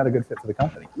probably not a good fit for the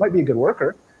company. You might be a good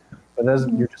worker, but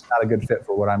you're just not a good fit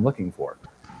for what I'm looking for.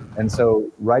 And so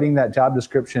writing that job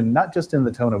description, not just in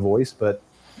the tone of voice, but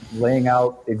laying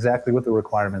out exactly what the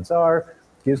requirements are,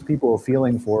 gives people a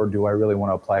feeling for, do I really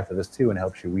want to apply for this too, and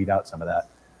helps you weed out some of that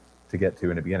to get to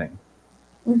in the beginning.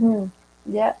 Mm-hmm.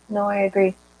 Yeah, no, I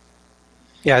agree.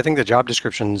 Yeah, I think the job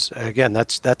descriptions, again,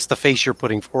 that's the face you're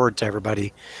putting forward to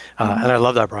everybody. And I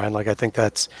love that, Brian. Like, I think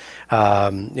that's,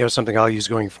 something I'll use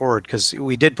going forward, because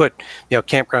we did put,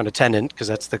 campground attendant, because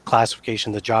that's the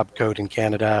classification, the job code in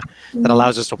Canada that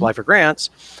allows us to apply for grants.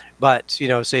 But,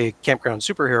 say campground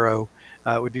superhero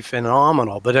would be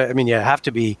phenomenal. But I mean, you have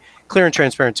to be clear and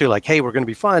transparent too. Like, hey, we're going to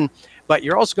be fun, but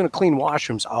you're also going to clean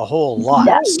washrooms a whole lot.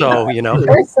 Yeah, so,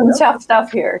 there's some tough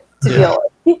stuff here to deal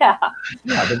with. Yeah.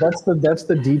 Yeah, but that's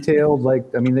the detailed, like,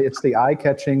 I mean, it's the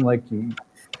eye-catching, like, you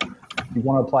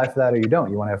want to apply for that or you don't.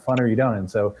 You want to have fun or you don't. And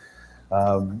so,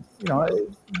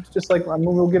 it's just like, I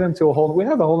mean, we'll get into we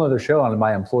have a whole other show on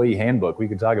my employee handbook. We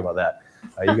could talk about that.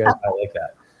 You guys might like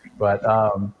that.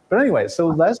 But anyway, so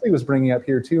Leslie was bringing up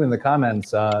here too in the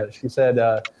comments. She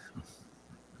said,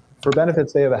 for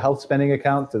benefits, they have a health spending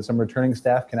account that some returning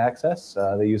staff can access.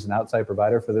 They use an outside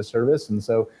provider for this service. And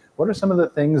so what are some of the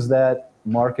things that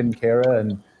Mark and Kara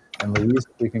and Louise,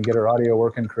 if we can get our audio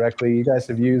working correctly, you guys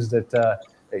have used at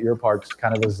your parks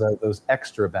kind of as those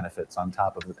extra benefits on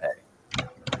top of the pay?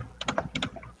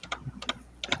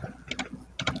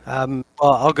 Well,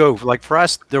 I'll go. Like, for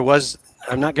us,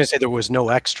 I'm not going to say there was no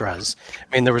extras.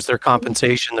 I mean, there was their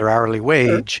compensation, their hourly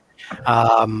wage,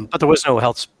 but there was no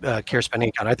health care spending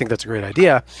account. I think that's a great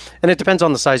idea. And it depends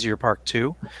on the size of your park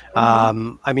too.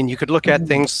 I mean, you could look at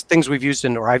things we've used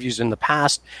or I've used in the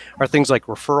past are things like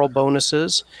referral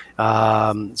bonuses.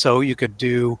 So you could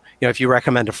do, if you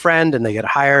recommend a friend and they get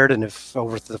hired, and if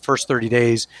over the first 30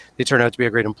 days they turn out to be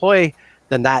a great employee,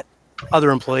 then that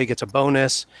other employee gets a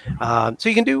bonus. So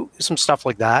you can do some stuff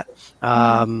like that.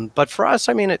 But for us,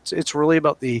 I mean, it's really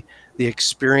about the the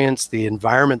experience, the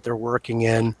environment they're working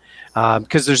in,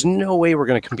 because there's no way we're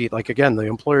going to compete. Like, again, the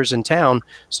employers in town,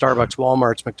 Starbucks,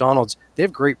 Walmart's, McDonald's, they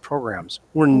have great programs.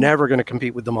 We're never going to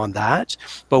compete with them on that.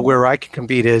 But where I can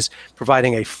compete is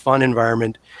providing a fun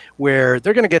environment where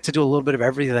they're going to get to do a little bit of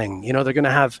everything. You know, they're going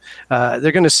to have,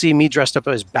 they're going to see me dressed up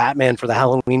as Batman for the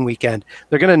Halloween weekend.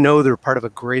 They're going to know they're part of a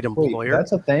great employer. Wait,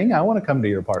 that's a thing? I want to come to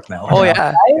your park now. Oh,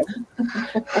 yeah.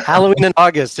 Halloween in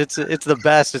August. It's the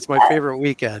best. It's my favorite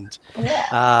weekend.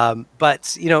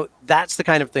 But, you know, that's the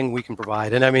kind of thing we can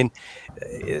provide. And I mean,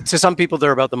 to some people,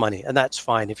 they're about the money, and that's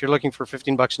fine. If you're looking for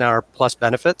 $15 an hour plus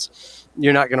benefits,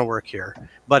 you're not going to work here.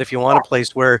 But if you want a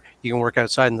place where you can work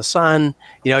outside in the sun,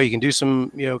 you know, you can do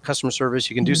some, you know, customer service,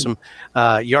 you can do some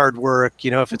yard work.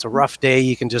 You know, if it's a rough day,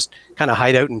 you can just kind of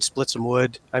hide out and split some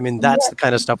wood. I mean, that's the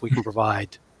kind of stuff we can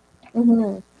provide.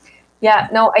 Yeah,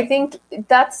 no, I think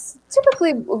that's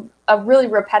typically a really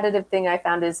repetitive thing I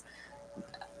found is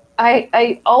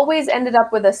I always ended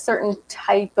up with a certain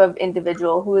type of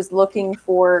individual who is looking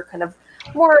for kind of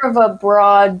more of a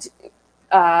broad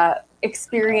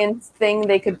experience thing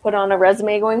they could put on a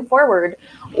resume going forward.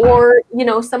 Or, you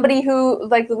know, somebody who,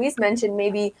 like Louise mentioned,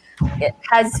 maybe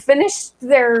has finished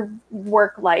their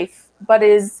work life, but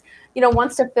is, you know,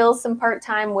 wants to fill some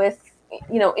part-time with,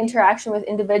 you know, interaction with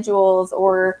individuals,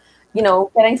 or, you know,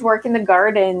 getting to work in the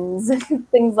gardens,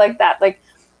 things like that. Like,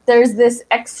 there's this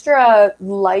extra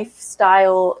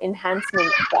lifestyle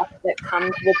enhancement stuff that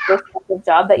comes with this type of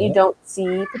job that you don't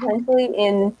see potentially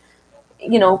in,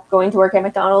 you know, going to work at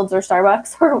McDonald's or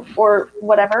Starbucks or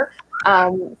whatever.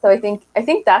 So I think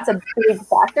that's a big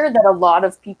factor that a lot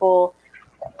of people,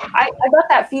 I got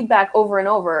that feedback over and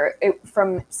over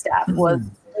from staff was,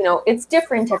 you know, it's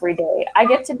different every day. I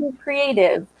get to be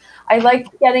creative. I like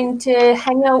getting to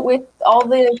hang out with all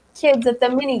the kids at the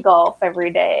mini golf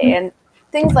every day and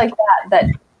things like that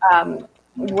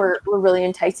were really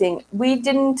enticing. We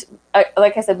didn't,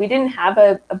 like I said, we didn't have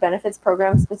a benefits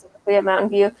program specifically at Mountain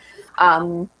View,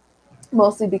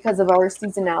 mostly because of our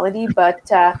seasonality.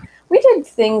 But we did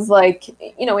things like,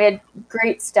 you know, we had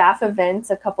great staff events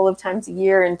a couple of times a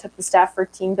year and took the staff for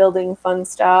team building, fun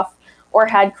stuff, or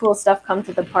had cool stuff come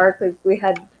to the park. Like, we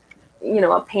had, you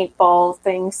know, a paintball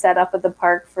thing set up at the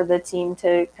park for the team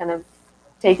to kind of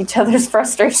take each other's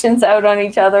frustrations out on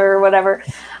each other or whatever.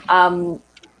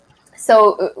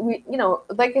 So we, you know,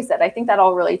 like I said, I think that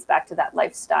all relates back to that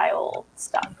lifestyle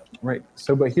stuff. Right.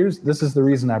 So, but this is the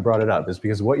reason I brought it up, is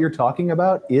because what you're talking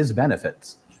about is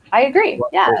benefits. I agree.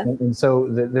 Yeah. And so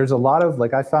there's a lot of,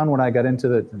 like, I found when I got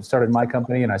into started my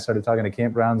company and I started talking to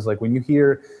campgrounds, like, when you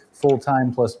hear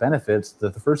full-time plus benefits,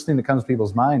 the first thing that comes to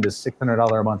people's mind is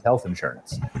 $600 a month health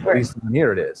insurance. Right. At least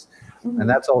here it is. And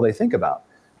that's all they think about.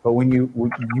 But when you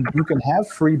can have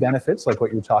free benefits like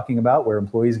what you're talking about, where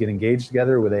employees get engaged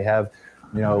together, where they have,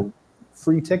 you know,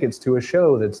 free tickets to a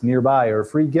show that's nearby, or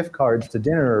free gift cards to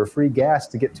dinner, or free gas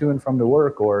to get to and from to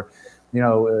work, or, you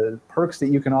know, perks that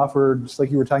you can offer, just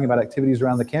like you were talking about, activities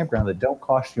around the campground that don't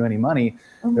cost you any money.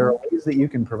 There are ways that you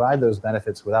can provide those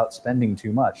benefits without spending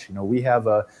too much. You know, we have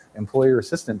a employer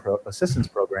assistance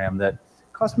program that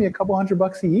costs me a couple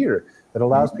 $100 a year, that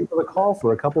allows people to call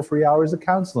for a couple free hours of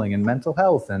counseling and mental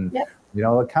health and, you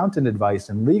know, accountant advice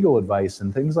and legal advice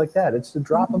and things like that. It's a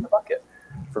drop in the bucket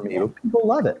for me. People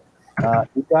love it.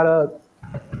 We've got a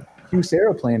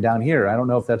Qsera plan down here. I don't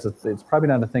know if it's probably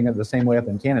not a thing the same way up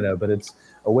in Canada, but it's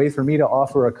a way for me to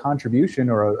offer a contribution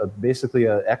or basically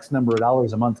a X number of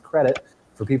dollars a month credit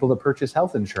for people to purchase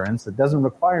health insurance that doesn't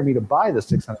require me to buy the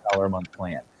 $600 a month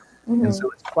plan. And so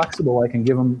it's flexible. I can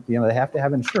give them, you know, they have to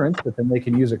have insurance, but then they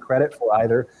can use a credit for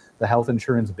either the health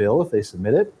insurance bill if they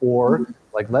submit it, or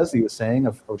like Leslie was saying,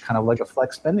 kind of like a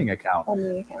flex spending account.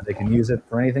 They can use it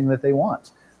for anything that they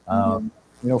want.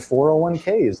 You know,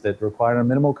 401ks that require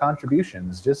minimal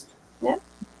contributions, just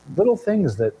little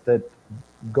things that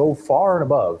go far and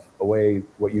above away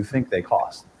what you think they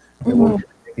cost. It will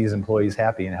make these employees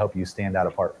happy and help you stand out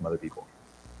apart from other people.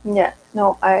 Yeah,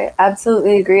 no, I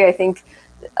absolutely agree. I think,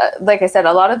 like I said,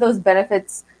 a lot of those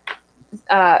benefits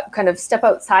kind of step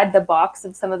outside the box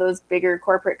of some of those bigger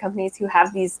corporate companies who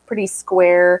have these pretty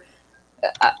square,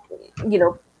 you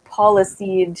know, policed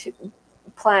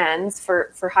plans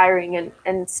for hiring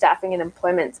and staffing and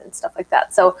employment and stuff like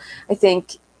that. So I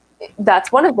think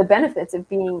that's one of the benefits of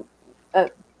being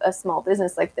a small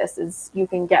business like this, is you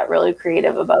can get really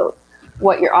creative about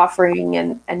what you're offering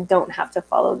and don't have to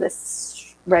follow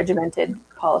this regimented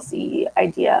policy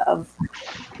idea of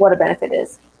what a benefit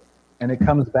is. And it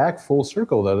comes back full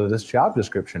circle, though, to this job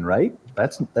description, right?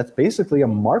 That's basically a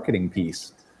marketing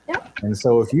piece. Yeah. And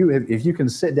so if you can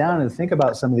sit down and think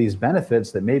about some of these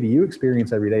benefits that maybe you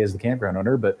experience every day as the campground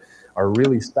owner, but are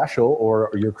really special, or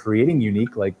you're creating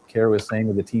unique, like Kara was saying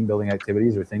with the team building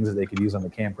activities or things that they could use on the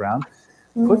campground,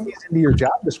 put these into your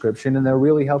job description, and they'll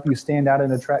really help you stand out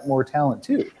and attract more talent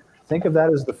too. Think of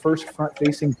that as the first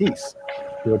front-facing piece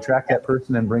to attract that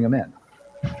person and bring them in.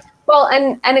 Well,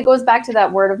 and it goes back to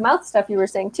that word of mouth stuff you were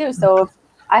saying too. So if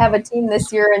I have a team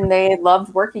this year and they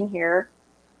loved working here,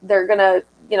 they're gonna,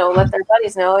 let their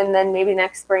buddies know, and then maybe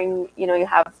next spring, you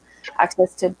have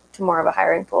access to more of a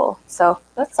hiring pool. So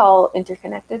that's all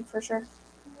interconnected for sure.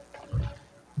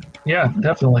 Yeah,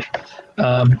 definitely.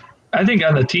 I think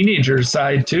on the teenager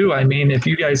side too, I mean, if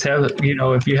you guys have,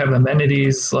 if you have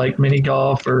amenities like mini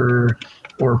golf or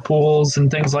pools and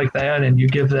things like that, and you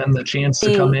give them the chance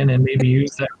to come in and maybe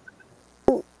use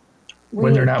that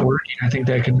when they're not working, I think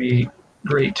that could be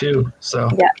great too. So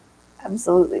yeah,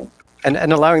 absolutely.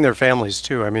 And allowing their families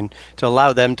too. I mean, to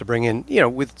allow them to bring in,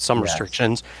 with some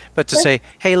restrictions, but to say,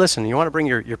 hey, listen, you want to bring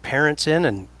your parents in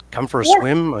and come for a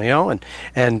swim,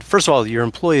 and first of all, your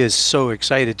employee is so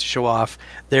excited to show off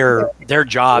their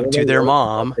job to their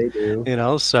mom,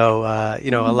 so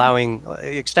allowing,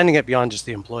 extending it beyond just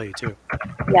the employee too.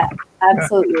 Yeah,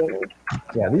 absolutely.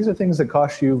 Yeah, these are things that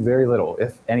cost you very little,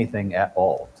 if anything at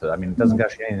all. So, I mean, it doesn't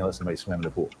cost you anything to let somebody swim in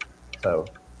the pool. So,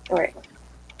 right.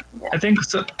 Yeah. I think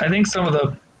some of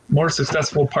the more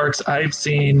successful parks I've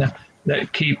seen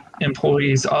that keep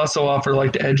employees also offer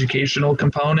like the educational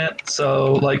component.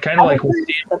 So like kind of like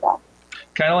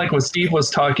what Steve was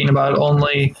talking about,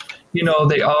 only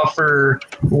they offer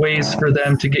ways for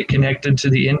them to get connected to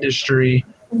the industry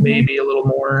maybe a little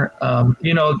more.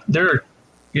 There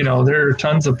are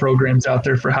tons of programs out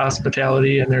there for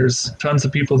hospitality, and there's tons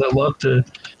of people that love to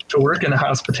work in the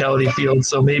hospitality field.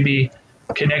 So maybe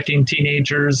connecting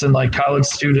teenagers and like college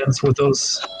students with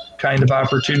those kind of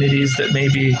opportunities that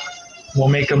maybe will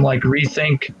make them like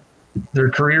rethink their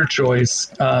career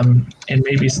choice, and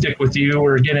maybe stick with you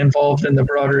or get involved in the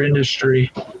broader industry.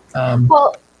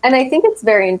 Well, and I think it's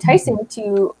very enticing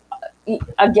to,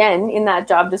 again, in that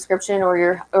job description or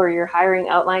your hiring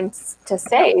outline to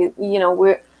say,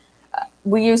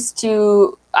 we used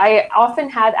to, I often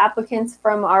had applicants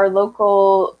from our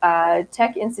local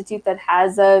tech institute that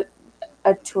has a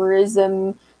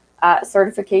tourism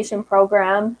certification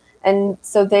program. And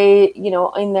so they,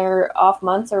 in their off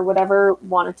months or whatever,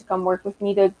 wanted to come work with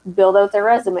me to build out their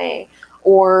resume.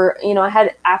 Or, I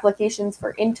had applications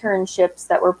for internships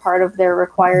that were part of their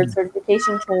required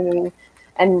certification training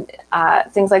and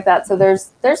things like that. So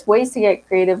there's ways to get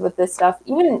creative with this stuff,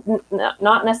 even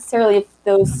not necessarily if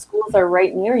those schools are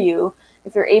right near you.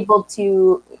 If you're able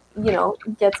to,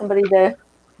 get somebody to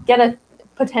get a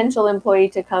potential employee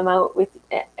to come out with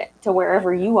to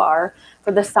wherever you are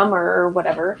for the summer or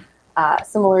whatever,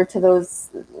 similar to those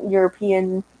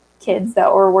European kids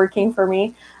that were working for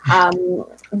me.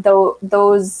 Though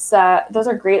those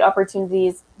are great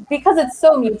opportunities because it's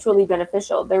so mutually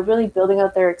beneficial. They're really building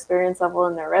out their experience level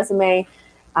in their resume,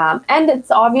 and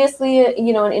it's obviously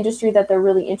an industry that they're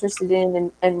really interested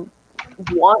in and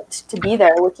want to be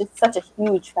there, which is such a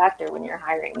huge factor when you're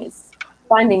hiring, is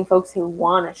finding folks who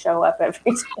want to show up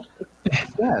every day.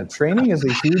 Yeah, training is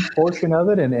a huge portion of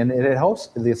it, and it helps.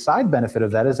 The side benefit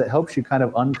of that is it helps you kind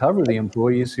of uncover the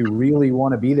employees who really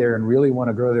want to be there and really want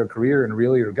to grow their career and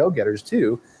really are go-getters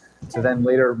too, to then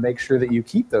later make sure that you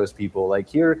keep those people. Like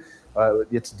here,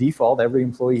 it's default. Every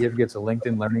employee here gets a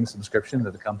LinkedIn Learning subscription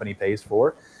that the company pays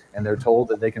for, and they're told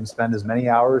that they can spend as many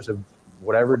hours of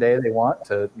whatever day they want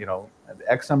to,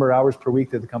 X number of hours per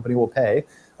week that the company will pay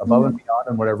above and beyond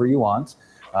on whatever you want.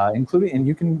 Including, and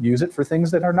you can use it for things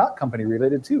that are not company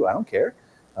related too. I don't care.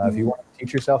 If you want to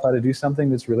teach yourself how to do something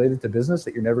that's related to business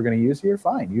that you're never going to use here,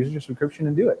 fine. Use your subscription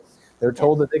and do it. They're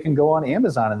told that they can go on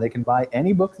Amazon and they can buy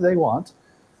any book that they want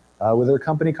with their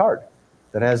company card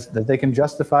that they can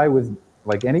justify with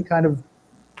like any kind of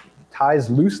ties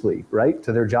loosely, right,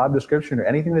 to their job description or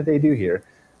anything that they do here.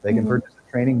 They can purchase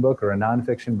a training book or a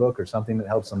nonfiction book or something that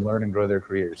helps them learn and grow their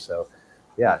careers. So,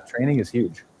 yeah, training is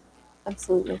huge.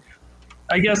 Absolutely.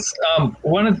 I guess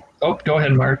go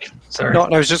ahead, Mark. Sorry. No,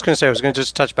 I was just going to say, I was going to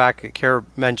just touch back. Kara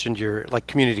mentioned your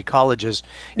community colleges,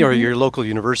 or your local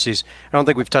universities. I don't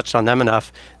think we've touched on them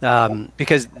enough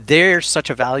because they're such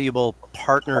a valuable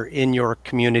partner in your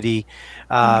community.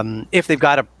 If they've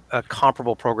got a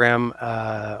comparable program,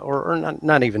 or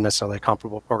not even necessarily a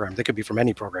comparable program, they could be from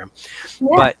any program.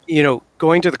 But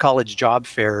going to the college job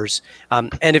fairs,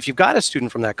 and if you've got a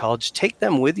student from that college, take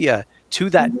them with you to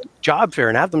that job fair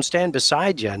and have them stand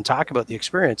beside you and talk about the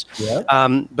experience.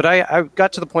 But I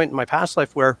got to the point in my past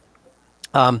life where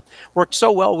worked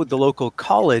so well with the local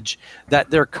college that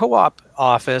their co-op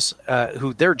office,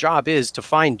 who their job is to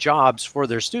find jobs for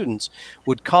their students,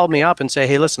 would call me up and say,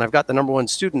 "Hey, listen, I've got the #1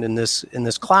 student in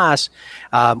this class.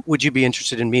 Would you be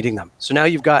interested in meeting them?" So now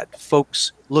you've got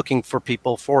folks looking for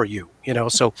people for you.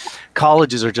 So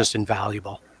colleges are just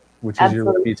invaluable. Which is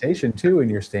your reputation too,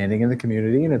 and your standing in the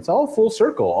community, and it's all full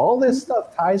circle. All this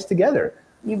stuff ties together.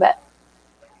 You bet.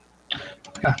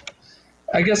 Yeah.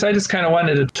 I guess I just kind of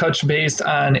wanted to touch base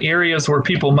on areas where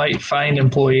people might find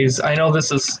employees. I know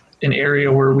this is an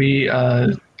area where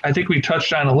I think we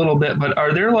touched on a little bit, but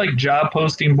are there like job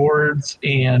posting boards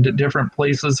and different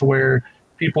places where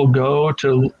people go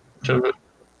to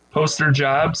post their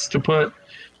jobs to put,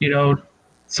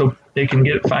 so they can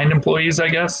find employees, I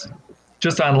guess,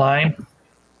 just online?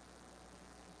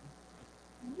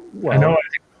 Well, I know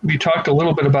we talked a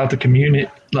little bit about the community,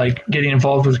 like getting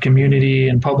involved with the community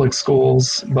and public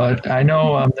schools, but I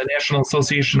know the National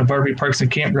Association of RV Parks and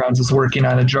Campgrounds is working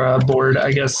on a job board.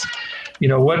 I guess,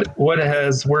 what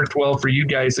has worked well for you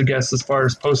guys, I guess, as far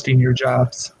as posting your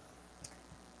jobs?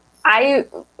 I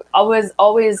was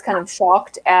always kind of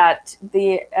shocked at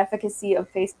the efficacy of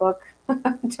Facebook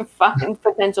to find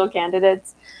potential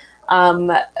candidates.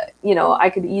 I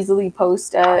could easily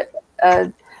post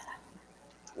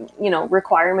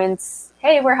requirements.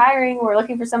 Hey, we're hiring. We're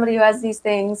looking for somebody who has these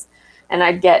things. And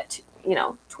I'd get,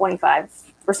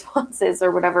 25 responses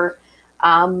or whatever.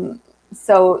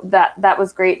 So that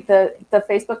was great. The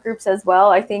Facebook groups as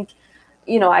well. I think,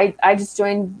 I just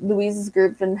joined Louise's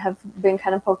group and have been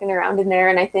kind of poking around in there.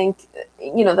 And I think,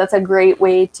 that's a great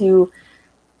way to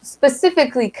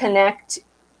specifically connect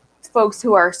folks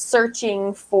who are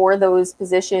searching for those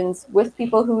positions with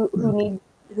people who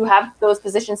have those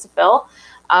positions to fill.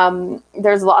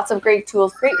 There's lots of great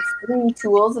free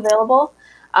tools available.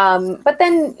 But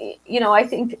then, I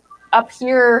think up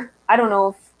here, I don't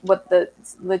know what the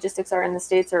logistics are in the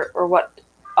States or what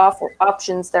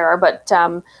options there are, but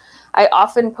I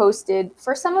often posted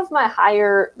for some of my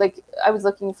higher, like I was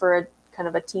looking for a kind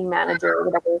of a team manager or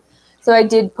whatever. So I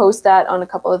did post that on a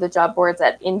couple of the job boards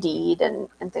at Indeed and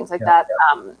things like that.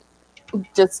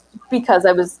 Just because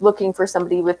I was looking for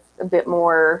somebody with a bit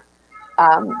more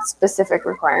specific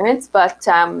requirements. But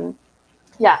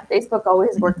Facebook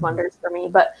always worked wonders for me.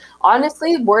 But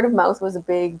honestly, word of mouth was a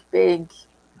big, big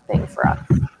thing for us.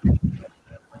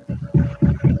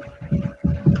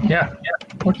 Yeah.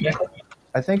 Okay.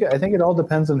 I think it all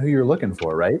depends on who you're looking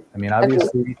for, right? I mean,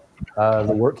 obviously,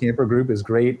 the Work Camper group is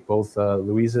great, both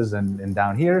Louise's and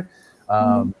down here.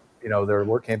 There are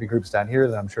work camping groups down here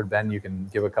that I'm sure, Ben, you can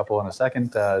give a couple in a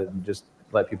second, just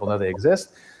let people know they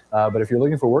exist. But if you're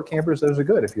looking for work campers, those are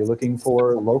good. If you're looking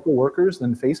for local workers,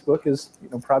 then Facebook is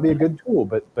probably a good tool.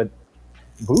 But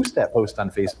boost that post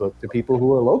on Facebook to people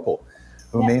who are local,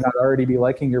 who may not already be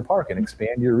liking your park, and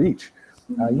expand your reach.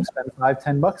 You spend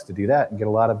 $5-10 to do that and get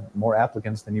a lot of more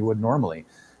applicants than you would normally.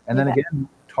 And then again,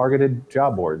 targeted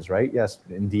job boards, right? Yes,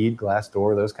 Indeed,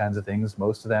 Glassdoor, those kinds of things.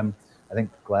 Most of them, I think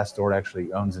Glassdoor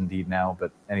actually owns Indeed now,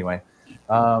 but anyway.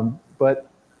 But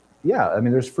yeah, I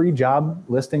mean, there's free job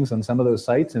listings on some of those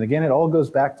sites. And again, it all goes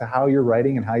back to how you're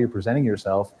writing and how you're presenting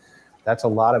yourself. That's a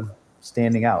lot of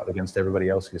standing out against everybody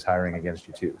else who's hiring against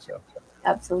you too. So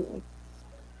absolutely.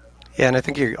 Yeah, and I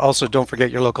think you also don't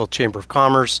forget your local Chamber of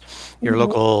Commerce, your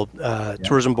local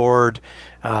tourism board.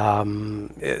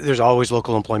 There's always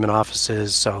local employment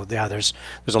offices. So yeah, there's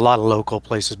a lot of local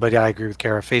places. But yeah, I agree with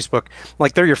Kara. Facebook,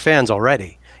 like they're your fans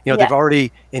already. They've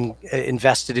already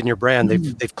invested in your brand.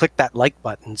 They've clicked that like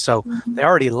button, so they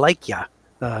already like you.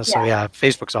 So yeah,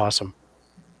 Facebook's awesome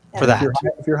for that.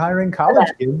 If you're hiring college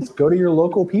kids, go to your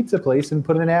local pizza place and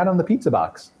put an ad on the pizza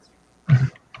box.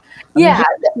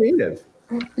 Creative.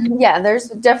 Yeah, there's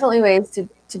definitely ways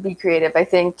to be creative. I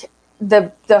think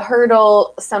the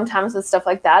hurdle sometimes with stuff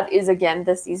like that is, again,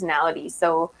 the seasonality.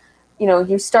 So,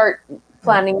 you start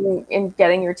planning and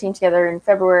getting your team together in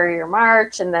February or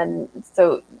March, and then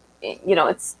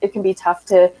it can be tough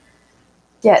to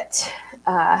get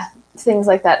things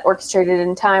like that orchestrated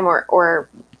in time or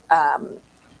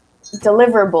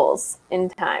deliverables in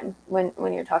time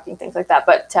when you're talking things like that.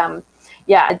 But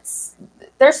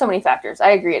there's so many factors.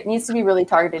 I agree. It needs to be really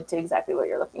targeted to exactly what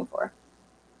you're looking for.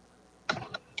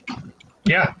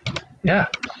 Yeah.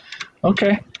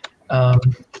 Okay.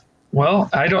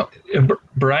 Well,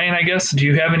 Brian, I guess, do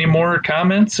you have any more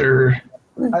comments or?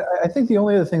 I think the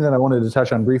only other thing that I wanted to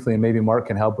touch on briefly, and maybe Mark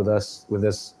can help with us with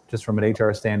this just from an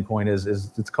HR standpoint, is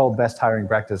it's called best hiring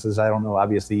practices. I don't know,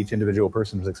 obviously each individual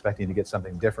person is expecting to get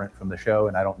something different from the show,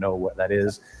 and I don't know what that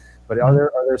is. But are there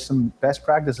some best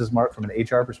practices, Mark, from an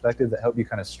HR perspective that help you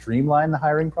kind of streamline the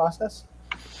hiring process?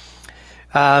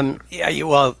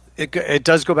 Well, it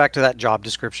does go back to that job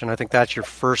description. I think that's your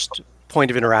first point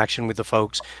of interaction with the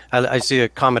folks. I see a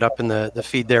comment up in the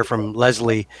feed there from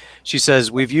Leslie. She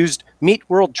says, we've used meet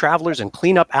world travelers and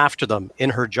clean up after them in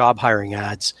her job hiring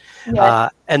ads.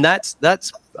 And that's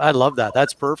I love that.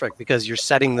 That's perfect because you're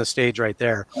setting the stage right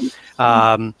there.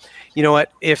 You know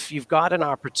what? If you've got an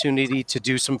opportunity to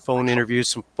do some phone interviews,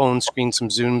 some phone screens, some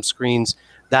Zoom screens,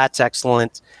 that's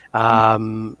excellent.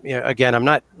 Again, I'm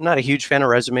not a huge fan of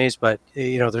resumes, but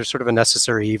they're sort of a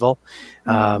necessary evil.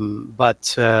 But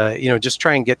just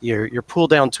try and get your pool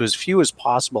down to as few as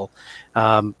possible.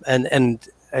 And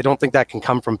I don't think that can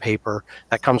come from paper.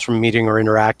 That comes from meeting or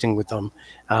interacting with them.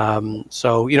 It's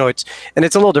a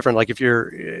little different. Like if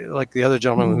you're like the other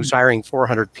gentleman who's hiring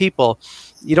 400 people,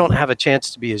 you don't have a chance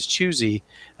to be as choosy.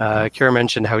 Kara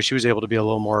mentioned how she was able to be a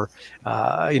little more,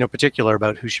 particular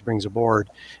about who she brings aboard.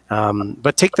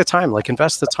 But take the time,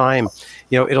 invest the time.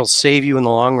 It'll save you in the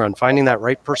long run. Finding that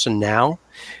right person now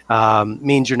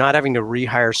means you're not having to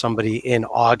rehire somebody in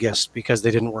August because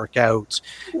they didn't work out,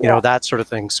 that sort of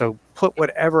thing. So put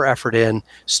whatever effort in,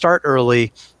 start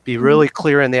early, be really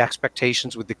clear in the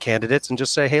expectations with the candidates and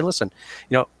just say, hey, listen,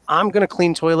 I'm going to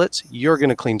clean toilets. You're going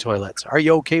to clean toilets. Are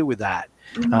you okay with that?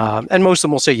 And most of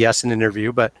them will say yes in an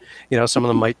interview, but some of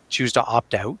them might choose to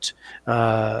opt out.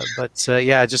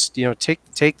 Just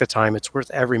take the time. It's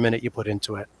worth every minute you put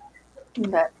into it.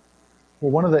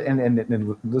 Well, one of the and it's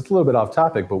a little bit off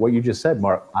topic, but what you just said,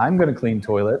 Mark, I'm going to clean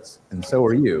toilets, and so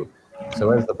are you.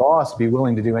 So as the boss, be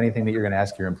willing to do anything that you're going to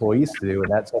ask your employees to do,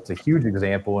 and that's a huge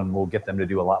example, and we'll get them to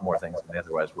do a lot more things than they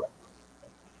otherwise would.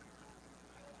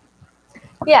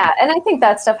 Yeah, and I think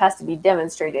that stuff has to be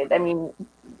demonstrated. I mean,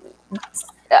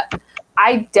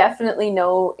 I definitely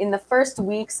know in the first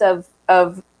weeks of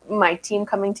my team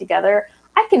coming together,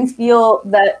 I can feel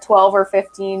that 12 or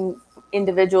 15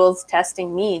 individuals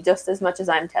testing me just as much as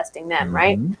I'm testing them,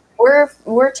 right?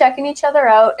 We're checking each other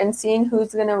out and seeing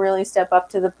who's going to really step up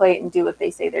to the plate and do what they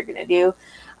say they're going to do.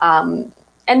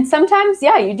 And sometimes,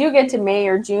 you do get to May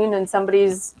or June and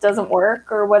somebody's doesn't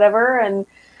work or whatever. And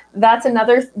that's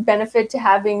another benefit to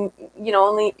having,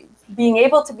 only being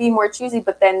able to be more choosy,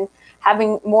 but then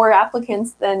having more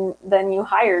applicants than you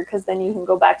hire, because then you can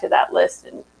go back to that list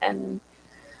and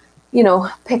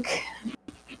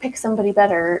pick somebody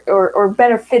better or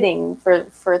better fitting for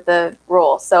the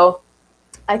role. So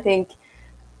I think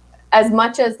as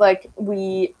much as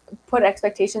we put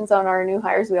expectations on our new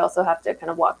hires, we also have to kind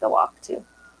of walk the walk too.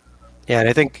 Yeah, and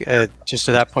I think just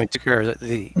to that point,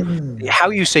 how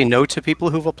you say no to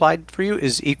people who've applied for you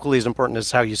is equally as important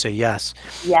as how you say yes.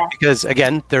 Yeah. Because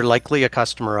again, they're likely a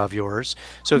customer of yours.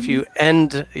 So if you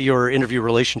end your interview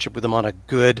relationship with them on a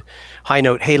good high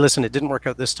note, hey, listen, it didn't work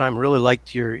out this time. Really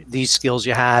liked these skills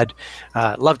you had.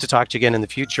 Love to talk to you again in the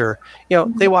future.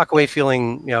 They walk away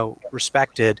feeling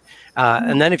respected.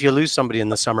 And then if you lose somebody in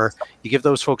the summer, you give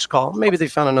those folks a call. Maybe they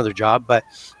found another job, but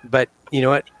you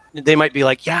know what? They might be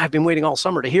like, I've been waiting all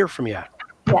summer to hear from you.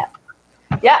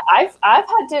 Yeah. I've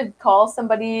had to call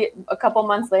somebody a couple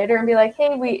months later and be like,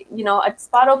 hey, a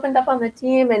spot opened up on the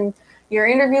team and your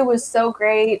interview was so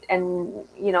great. And,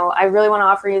 I really want to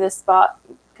offer you this spot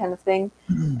kind of thing.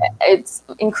 It's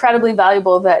incredibly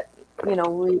valuable that,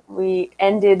 we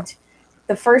ended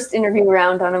the first interview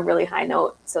round on a really high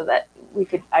note so that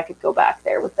I could go back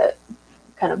there with the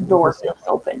kind of door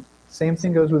open. Same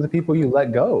thing goes with the people you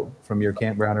let go from your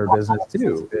campground or business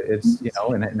too. It's,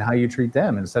 and how you treat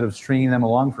them instead of stringing them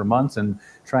along for months and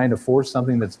trying to force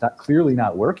something that's clearly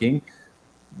not working.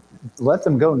 Let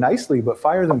them go nicely, but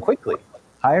fire them quickly.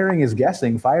 Hiring is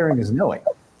guessing, firing is knowing.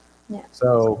 Yeah.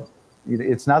 So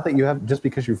it's not that you have, just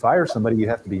because you fire somebody, you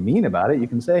have to be mean about it. You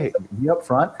can say, hey, be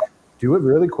upfront, do it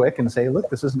really quick and say, look,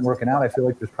 this isn't working out. I feel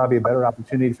like there's probably a better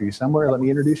opportunity for you somewhere. Let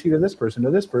me introduce you to this person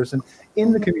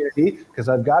in the community because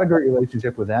I've got a great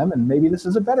relationship with them and maybe this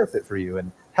is a better fit for you,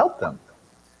 and help them.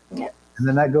 Yeah. And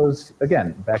then that goes,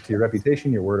 again, back to your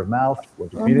reputation, your word of mouth,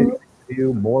 what your community to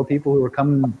you, more people who are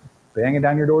coming, banging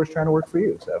down your doors trying to work for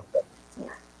you. So.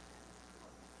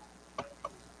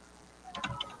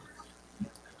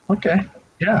 Okay.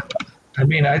 Yeah. I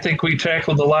mean, I think we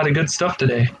tackled a lot of good stuff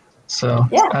today. So on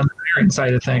the hiring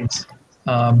side of things,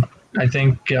 I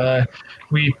think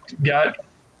we got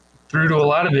through to a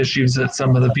lot of issues that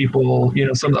some of the people,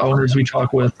 some of the owners we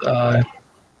talk with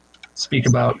speak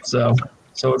about. So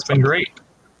it's been great.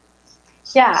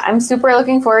 Yeah, I'm super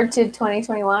looking forward to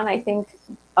 2021. I think,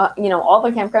 all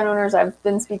the campground owners I've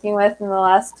been speaking with in the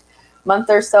last month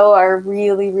or so are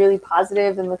really, really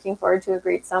positive and looking forward to a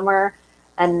great summer.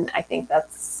 And I think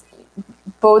that's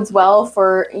bodes well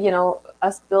for,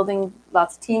 us building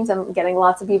lots of teams and getting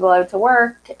lots of people out to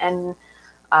work. And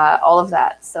all of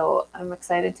that. So I'm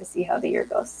excited to see how the year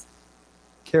goes.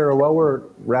 Kara, while we're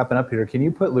wrapping up here, can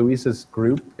you put Luisa's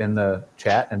group in the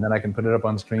chat, and then I can put it up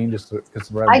on screen just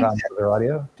because we're having problems with their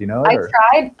audio? Do you know it?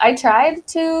 I tried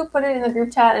to put it in the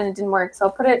group chat and it didn't work. So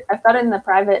I've got it in the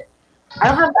private. I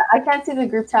don't have that. I can't see the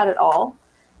group chat at all,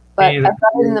 but I've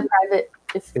got it in the private.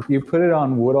 If you put it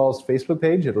on Woodall's Facebook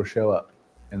page, it'll show up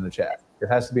in the chat. It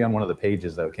has to be on one of the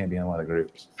pages, though. It can't be on one of the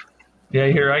groups. Yeah,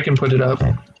 here, I can put it up.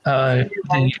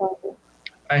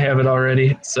 I have it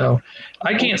already. So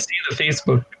I can't see the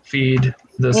Facebook feed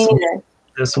this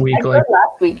week. Like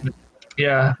last week.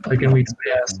 Yeah, like in weeks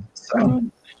past. So,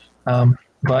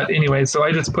 but anyway, so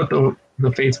I just put the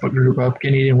Facebook group up,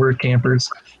 Canadian Work Campers.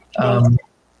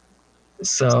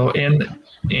 So, and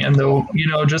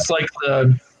the, just like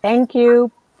the... Thank you.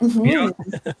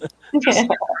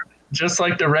 Just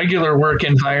like the regular work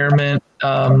environment,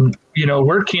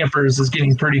 Work Campers is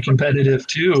getting pretty competitive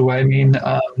too. I mean,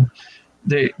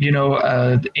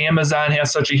 Amazon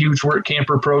has such a huge work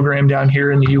camper program down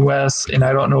here in the U.S., and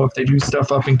I don't know if they do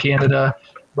stuff up in Canada,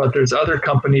 but there's other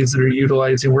companies that are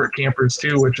utilizing work campers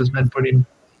too, which has been putting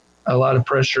a lot of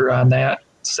pressure on that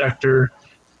sector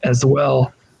as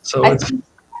well. So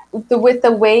with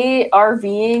the way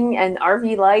RVing and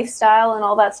RV lifestyle and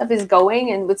all that stuff is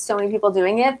going, and with so many people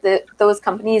doing it, those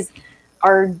companies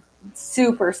are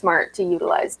super smart to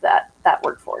utilize that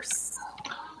workforce.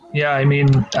 Yeah, I mean,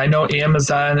 I know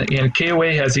Amazon and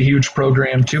KOA has a huge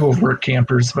program too of work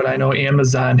campers, but I know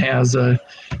Amazon has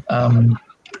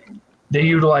they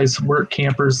utilize work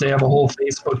campers. They have a whole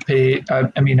Facebook page, a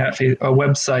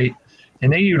website,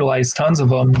 and they utilize tons of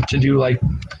them to do like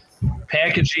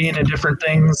packaging and different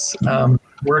things,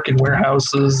 work in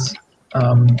warehouses.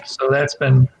 So that's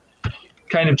been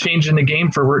kind of changing the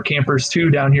game for work campers too,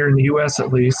 down here in the U.S.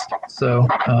 at least. So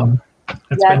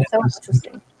it's been so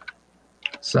interesting.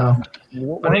 So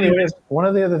one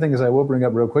of the other things I will bring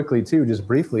up real quickly too, just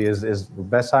briefly, is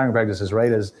best hiring practices,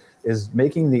 right? Is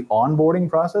making the onboarding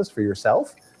process for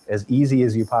yourself as easy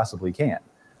as you possibly can.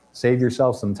 Save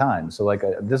yourself some time. So like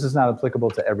this is not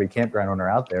applicable to every campground owner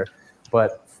out there,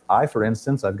 but for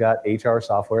instance, I've got HR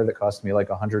software that costs me like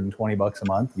 $120 a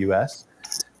month US,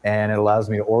 and it allows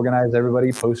me to organize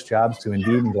everybody, post jobs to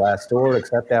Indeed and Glassdoor,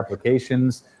 accept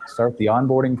applications, start the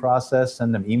onboarding process,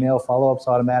 send them email follow-ups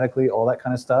automatically, all that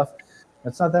kind of stuff.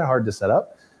 It's not that hard to set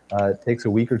up. It takes a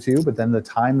week or two, but then the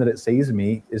time that it saves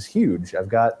me is huge. I've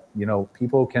got,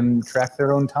 people can track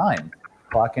their own time,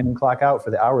 clock in and clock out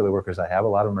for the hourly workers I have. A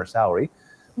lot of them are salary,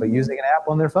 but using an app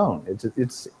on their phone,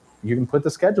 you can put the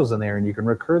schedules in there and you can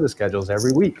recur the schedules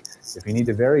every week if you need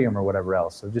to vary them or whatever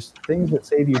else. So just things that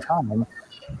save you time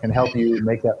can help you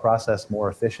make that process more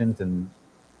efficient and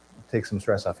take some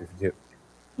stress off if you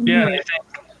do. Yeah,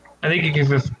 I think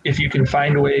if you can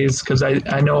find ways, because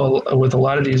I know with a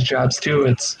lot of these jobs too,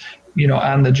 it's,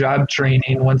 on the job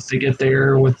training once they get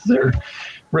there with their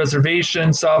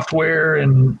reservation software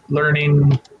and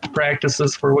learning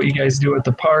practices for what you guys do at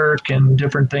the park and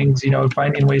different things,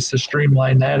 finding ways to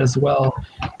streamline that as well.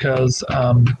 Because,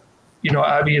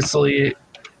 obviously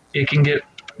it can get,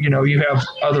 you have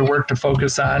other work to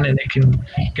focus on, and it can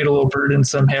get a little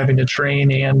burdensome having to train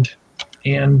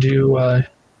and do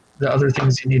the other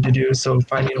things you need to do. So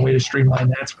finding a way to streamline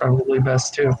that's probably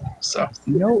best too. So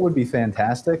what would be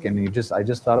fantastic, and I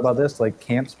just thought about this, like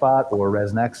CampSpot or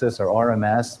ResNexus or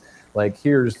RMS, like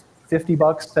here's $50,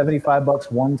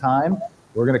 $75 one time.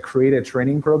 We're going to create a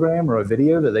training program or a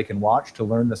video that they can watch to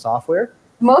learn the software.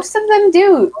 Most of them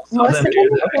do. Most of them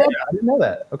include, I didn't know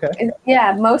that. Okay.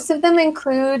 Yeah, most of them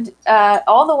include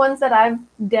all the ones that I've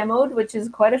demoed, which is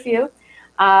quite a few.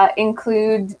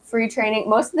 Include free training.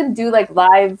 Most of them do like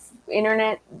live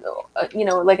internet,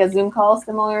 like a Zoom call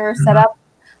similar setup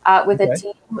with a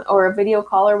team or a video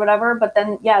call or whatever. But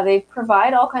then, they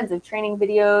provide all kinds of training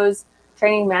videos,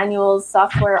 training manuals,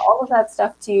 software, all of that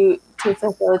stuff to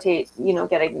facilitate,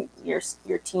 getting your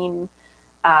team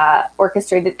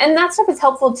orchestrated. And that stuff is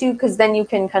helpful too, because then you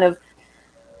can kind of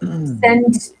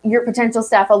send your potential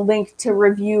staff a link to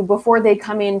review before they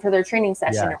come in for their training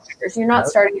session. So you're not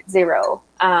starting at zero.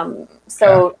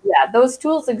 Those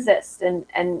tools exist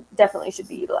and definitely should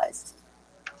be utilized.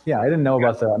 Yeah, I didn't know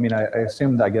about I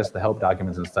assumed, the help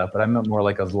documents and stuff, but I meant more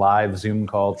like a live Zoom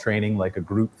call training, like a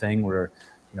group thing where,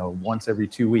 once every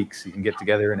 2 weeks you can get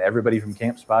together and everybody from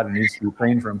CampSpot and needs to be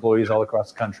trained for employees all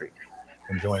across the country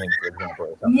and joining, for example.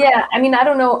 Or something. Yeah, I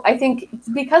don't know. I think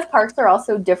because parks are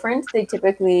also different, they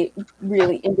typically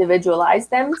really individualize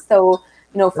them. So,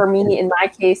 for me, in my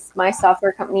case, my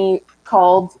software company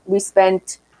called, we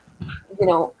spent,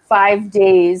 5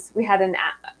 days. We had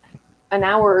an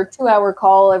hour or 2 hour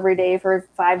call every day for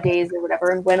 5 days or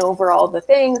whatever, and went over all the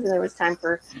things, and there was time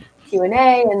for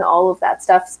Q&A and all of that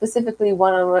stuff, specifically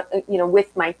one-on-one,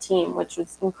 with my team, which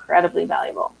was incredibly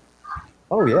valuable.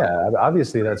 Oh yeah,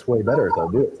 obviously that's way better if they'll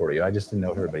do it for you. I just didn't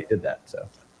know if everybody did that. So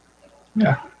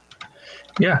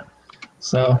Yeah.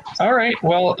 So, all right.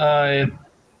 Well,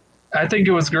 I think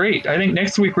it was great. I think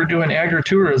next week we're doing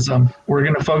agritourism. We're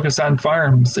going to focus on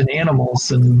farms and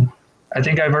animals. And I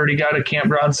think I've already got a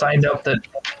campground signed up that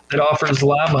offers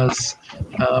llamas.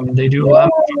 They do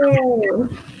llama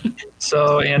farming.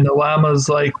 So, and the llamas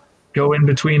like go in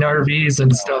between RVs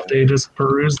and stuff. They just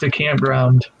peruse the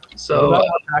campground. So, what about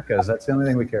alpacas? That's the only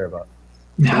thing we care about.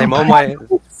 Do they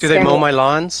mow my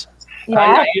lawns?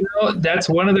 Yeah. That's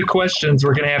one of the questions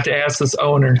we're going to have to ask this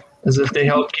owner, is if they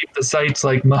help keep the sites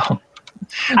like mow.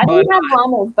 I didn't have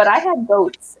llamas, but I had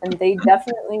goats, and they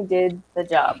definitely did the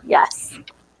job. Yes.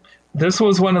 This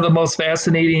was one of the most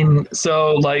fascinating.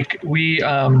 So, like, we,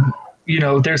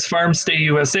 there's Farm Stay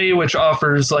USA, which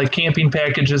offers like camping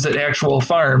packages at actual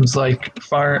farms, like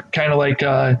kind of like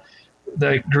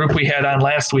the group we had on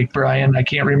last week, Brian. I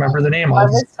can't remember the name of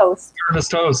Harvest Toast. Harvest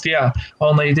Toast, yeah.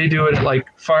 Only they do it at like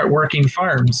working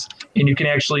farms, and you can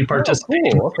actually participate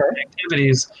in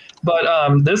activities. But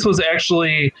this was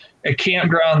actually a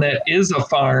campground that is a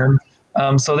farm.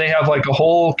 So they have like a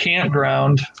whole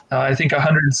campground, I think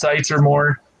 100 sites or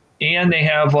more, and they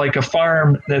have like a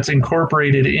farm that's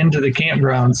incorporated into the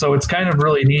campground. So it's kind of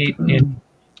really neat,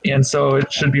 and so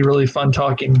it should be really fun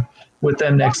talking with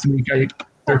them next week.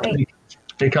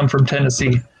 They come from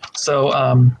Tennessee, so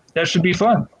that should be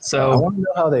fun. So I want to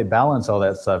know how they balance all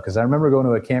that stuff, because I remember going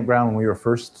to a campground when we were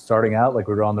first starting out. Like,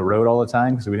 we were on the road all the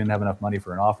time because we didn't have enough money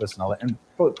for an office and all that, and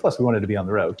plus we wanted to be on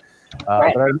the road.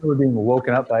 Right. But I remember being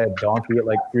woken up by a donkey at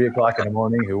like 3 o'clock in the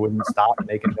morning who wouldn't stop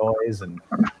making noise, and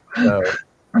so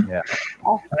yeah.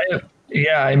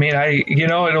 I mean,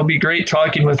 it'll be great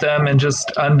talking with them and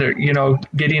just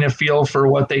getting a feel for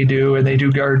what they do. And they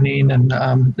do gardening,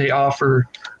 and they offer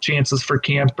chances for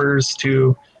campers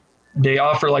they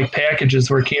offer like packages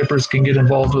where campers can get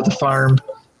involved with the farm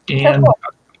and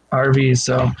RVs.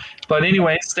 So, but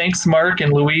anyways, thanks Mark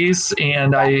and Louise,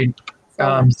 and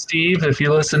Steve, if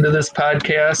you listen to this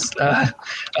podcast,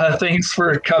 thanks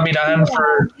for coming on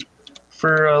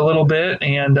for a little bit,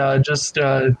 and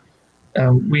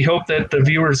we hope that the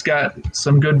viewers got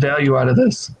some good value out of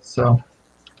this. So,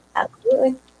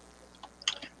 absolutely.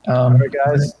 All right,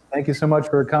 guys. Thank you so much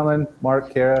for coming,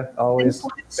 Mark, Kara, always,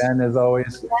 Ben, as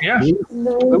always. Yeah.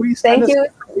 Louise, thank you.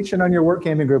 Information on your work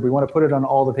camping group. We want to put it on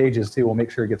all the pages too. We'll make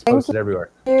sure it gets posted everywhere.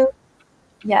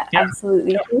 Yeah,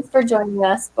 absolutely. Thanks for joining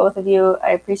us, both of you.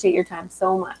 I appreciate your time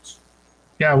so much.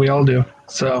 Yeah, we all do.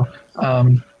 So,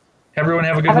 everyone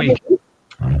have a good week.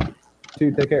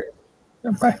 Take care.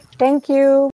 Yeah, bye. Thank you.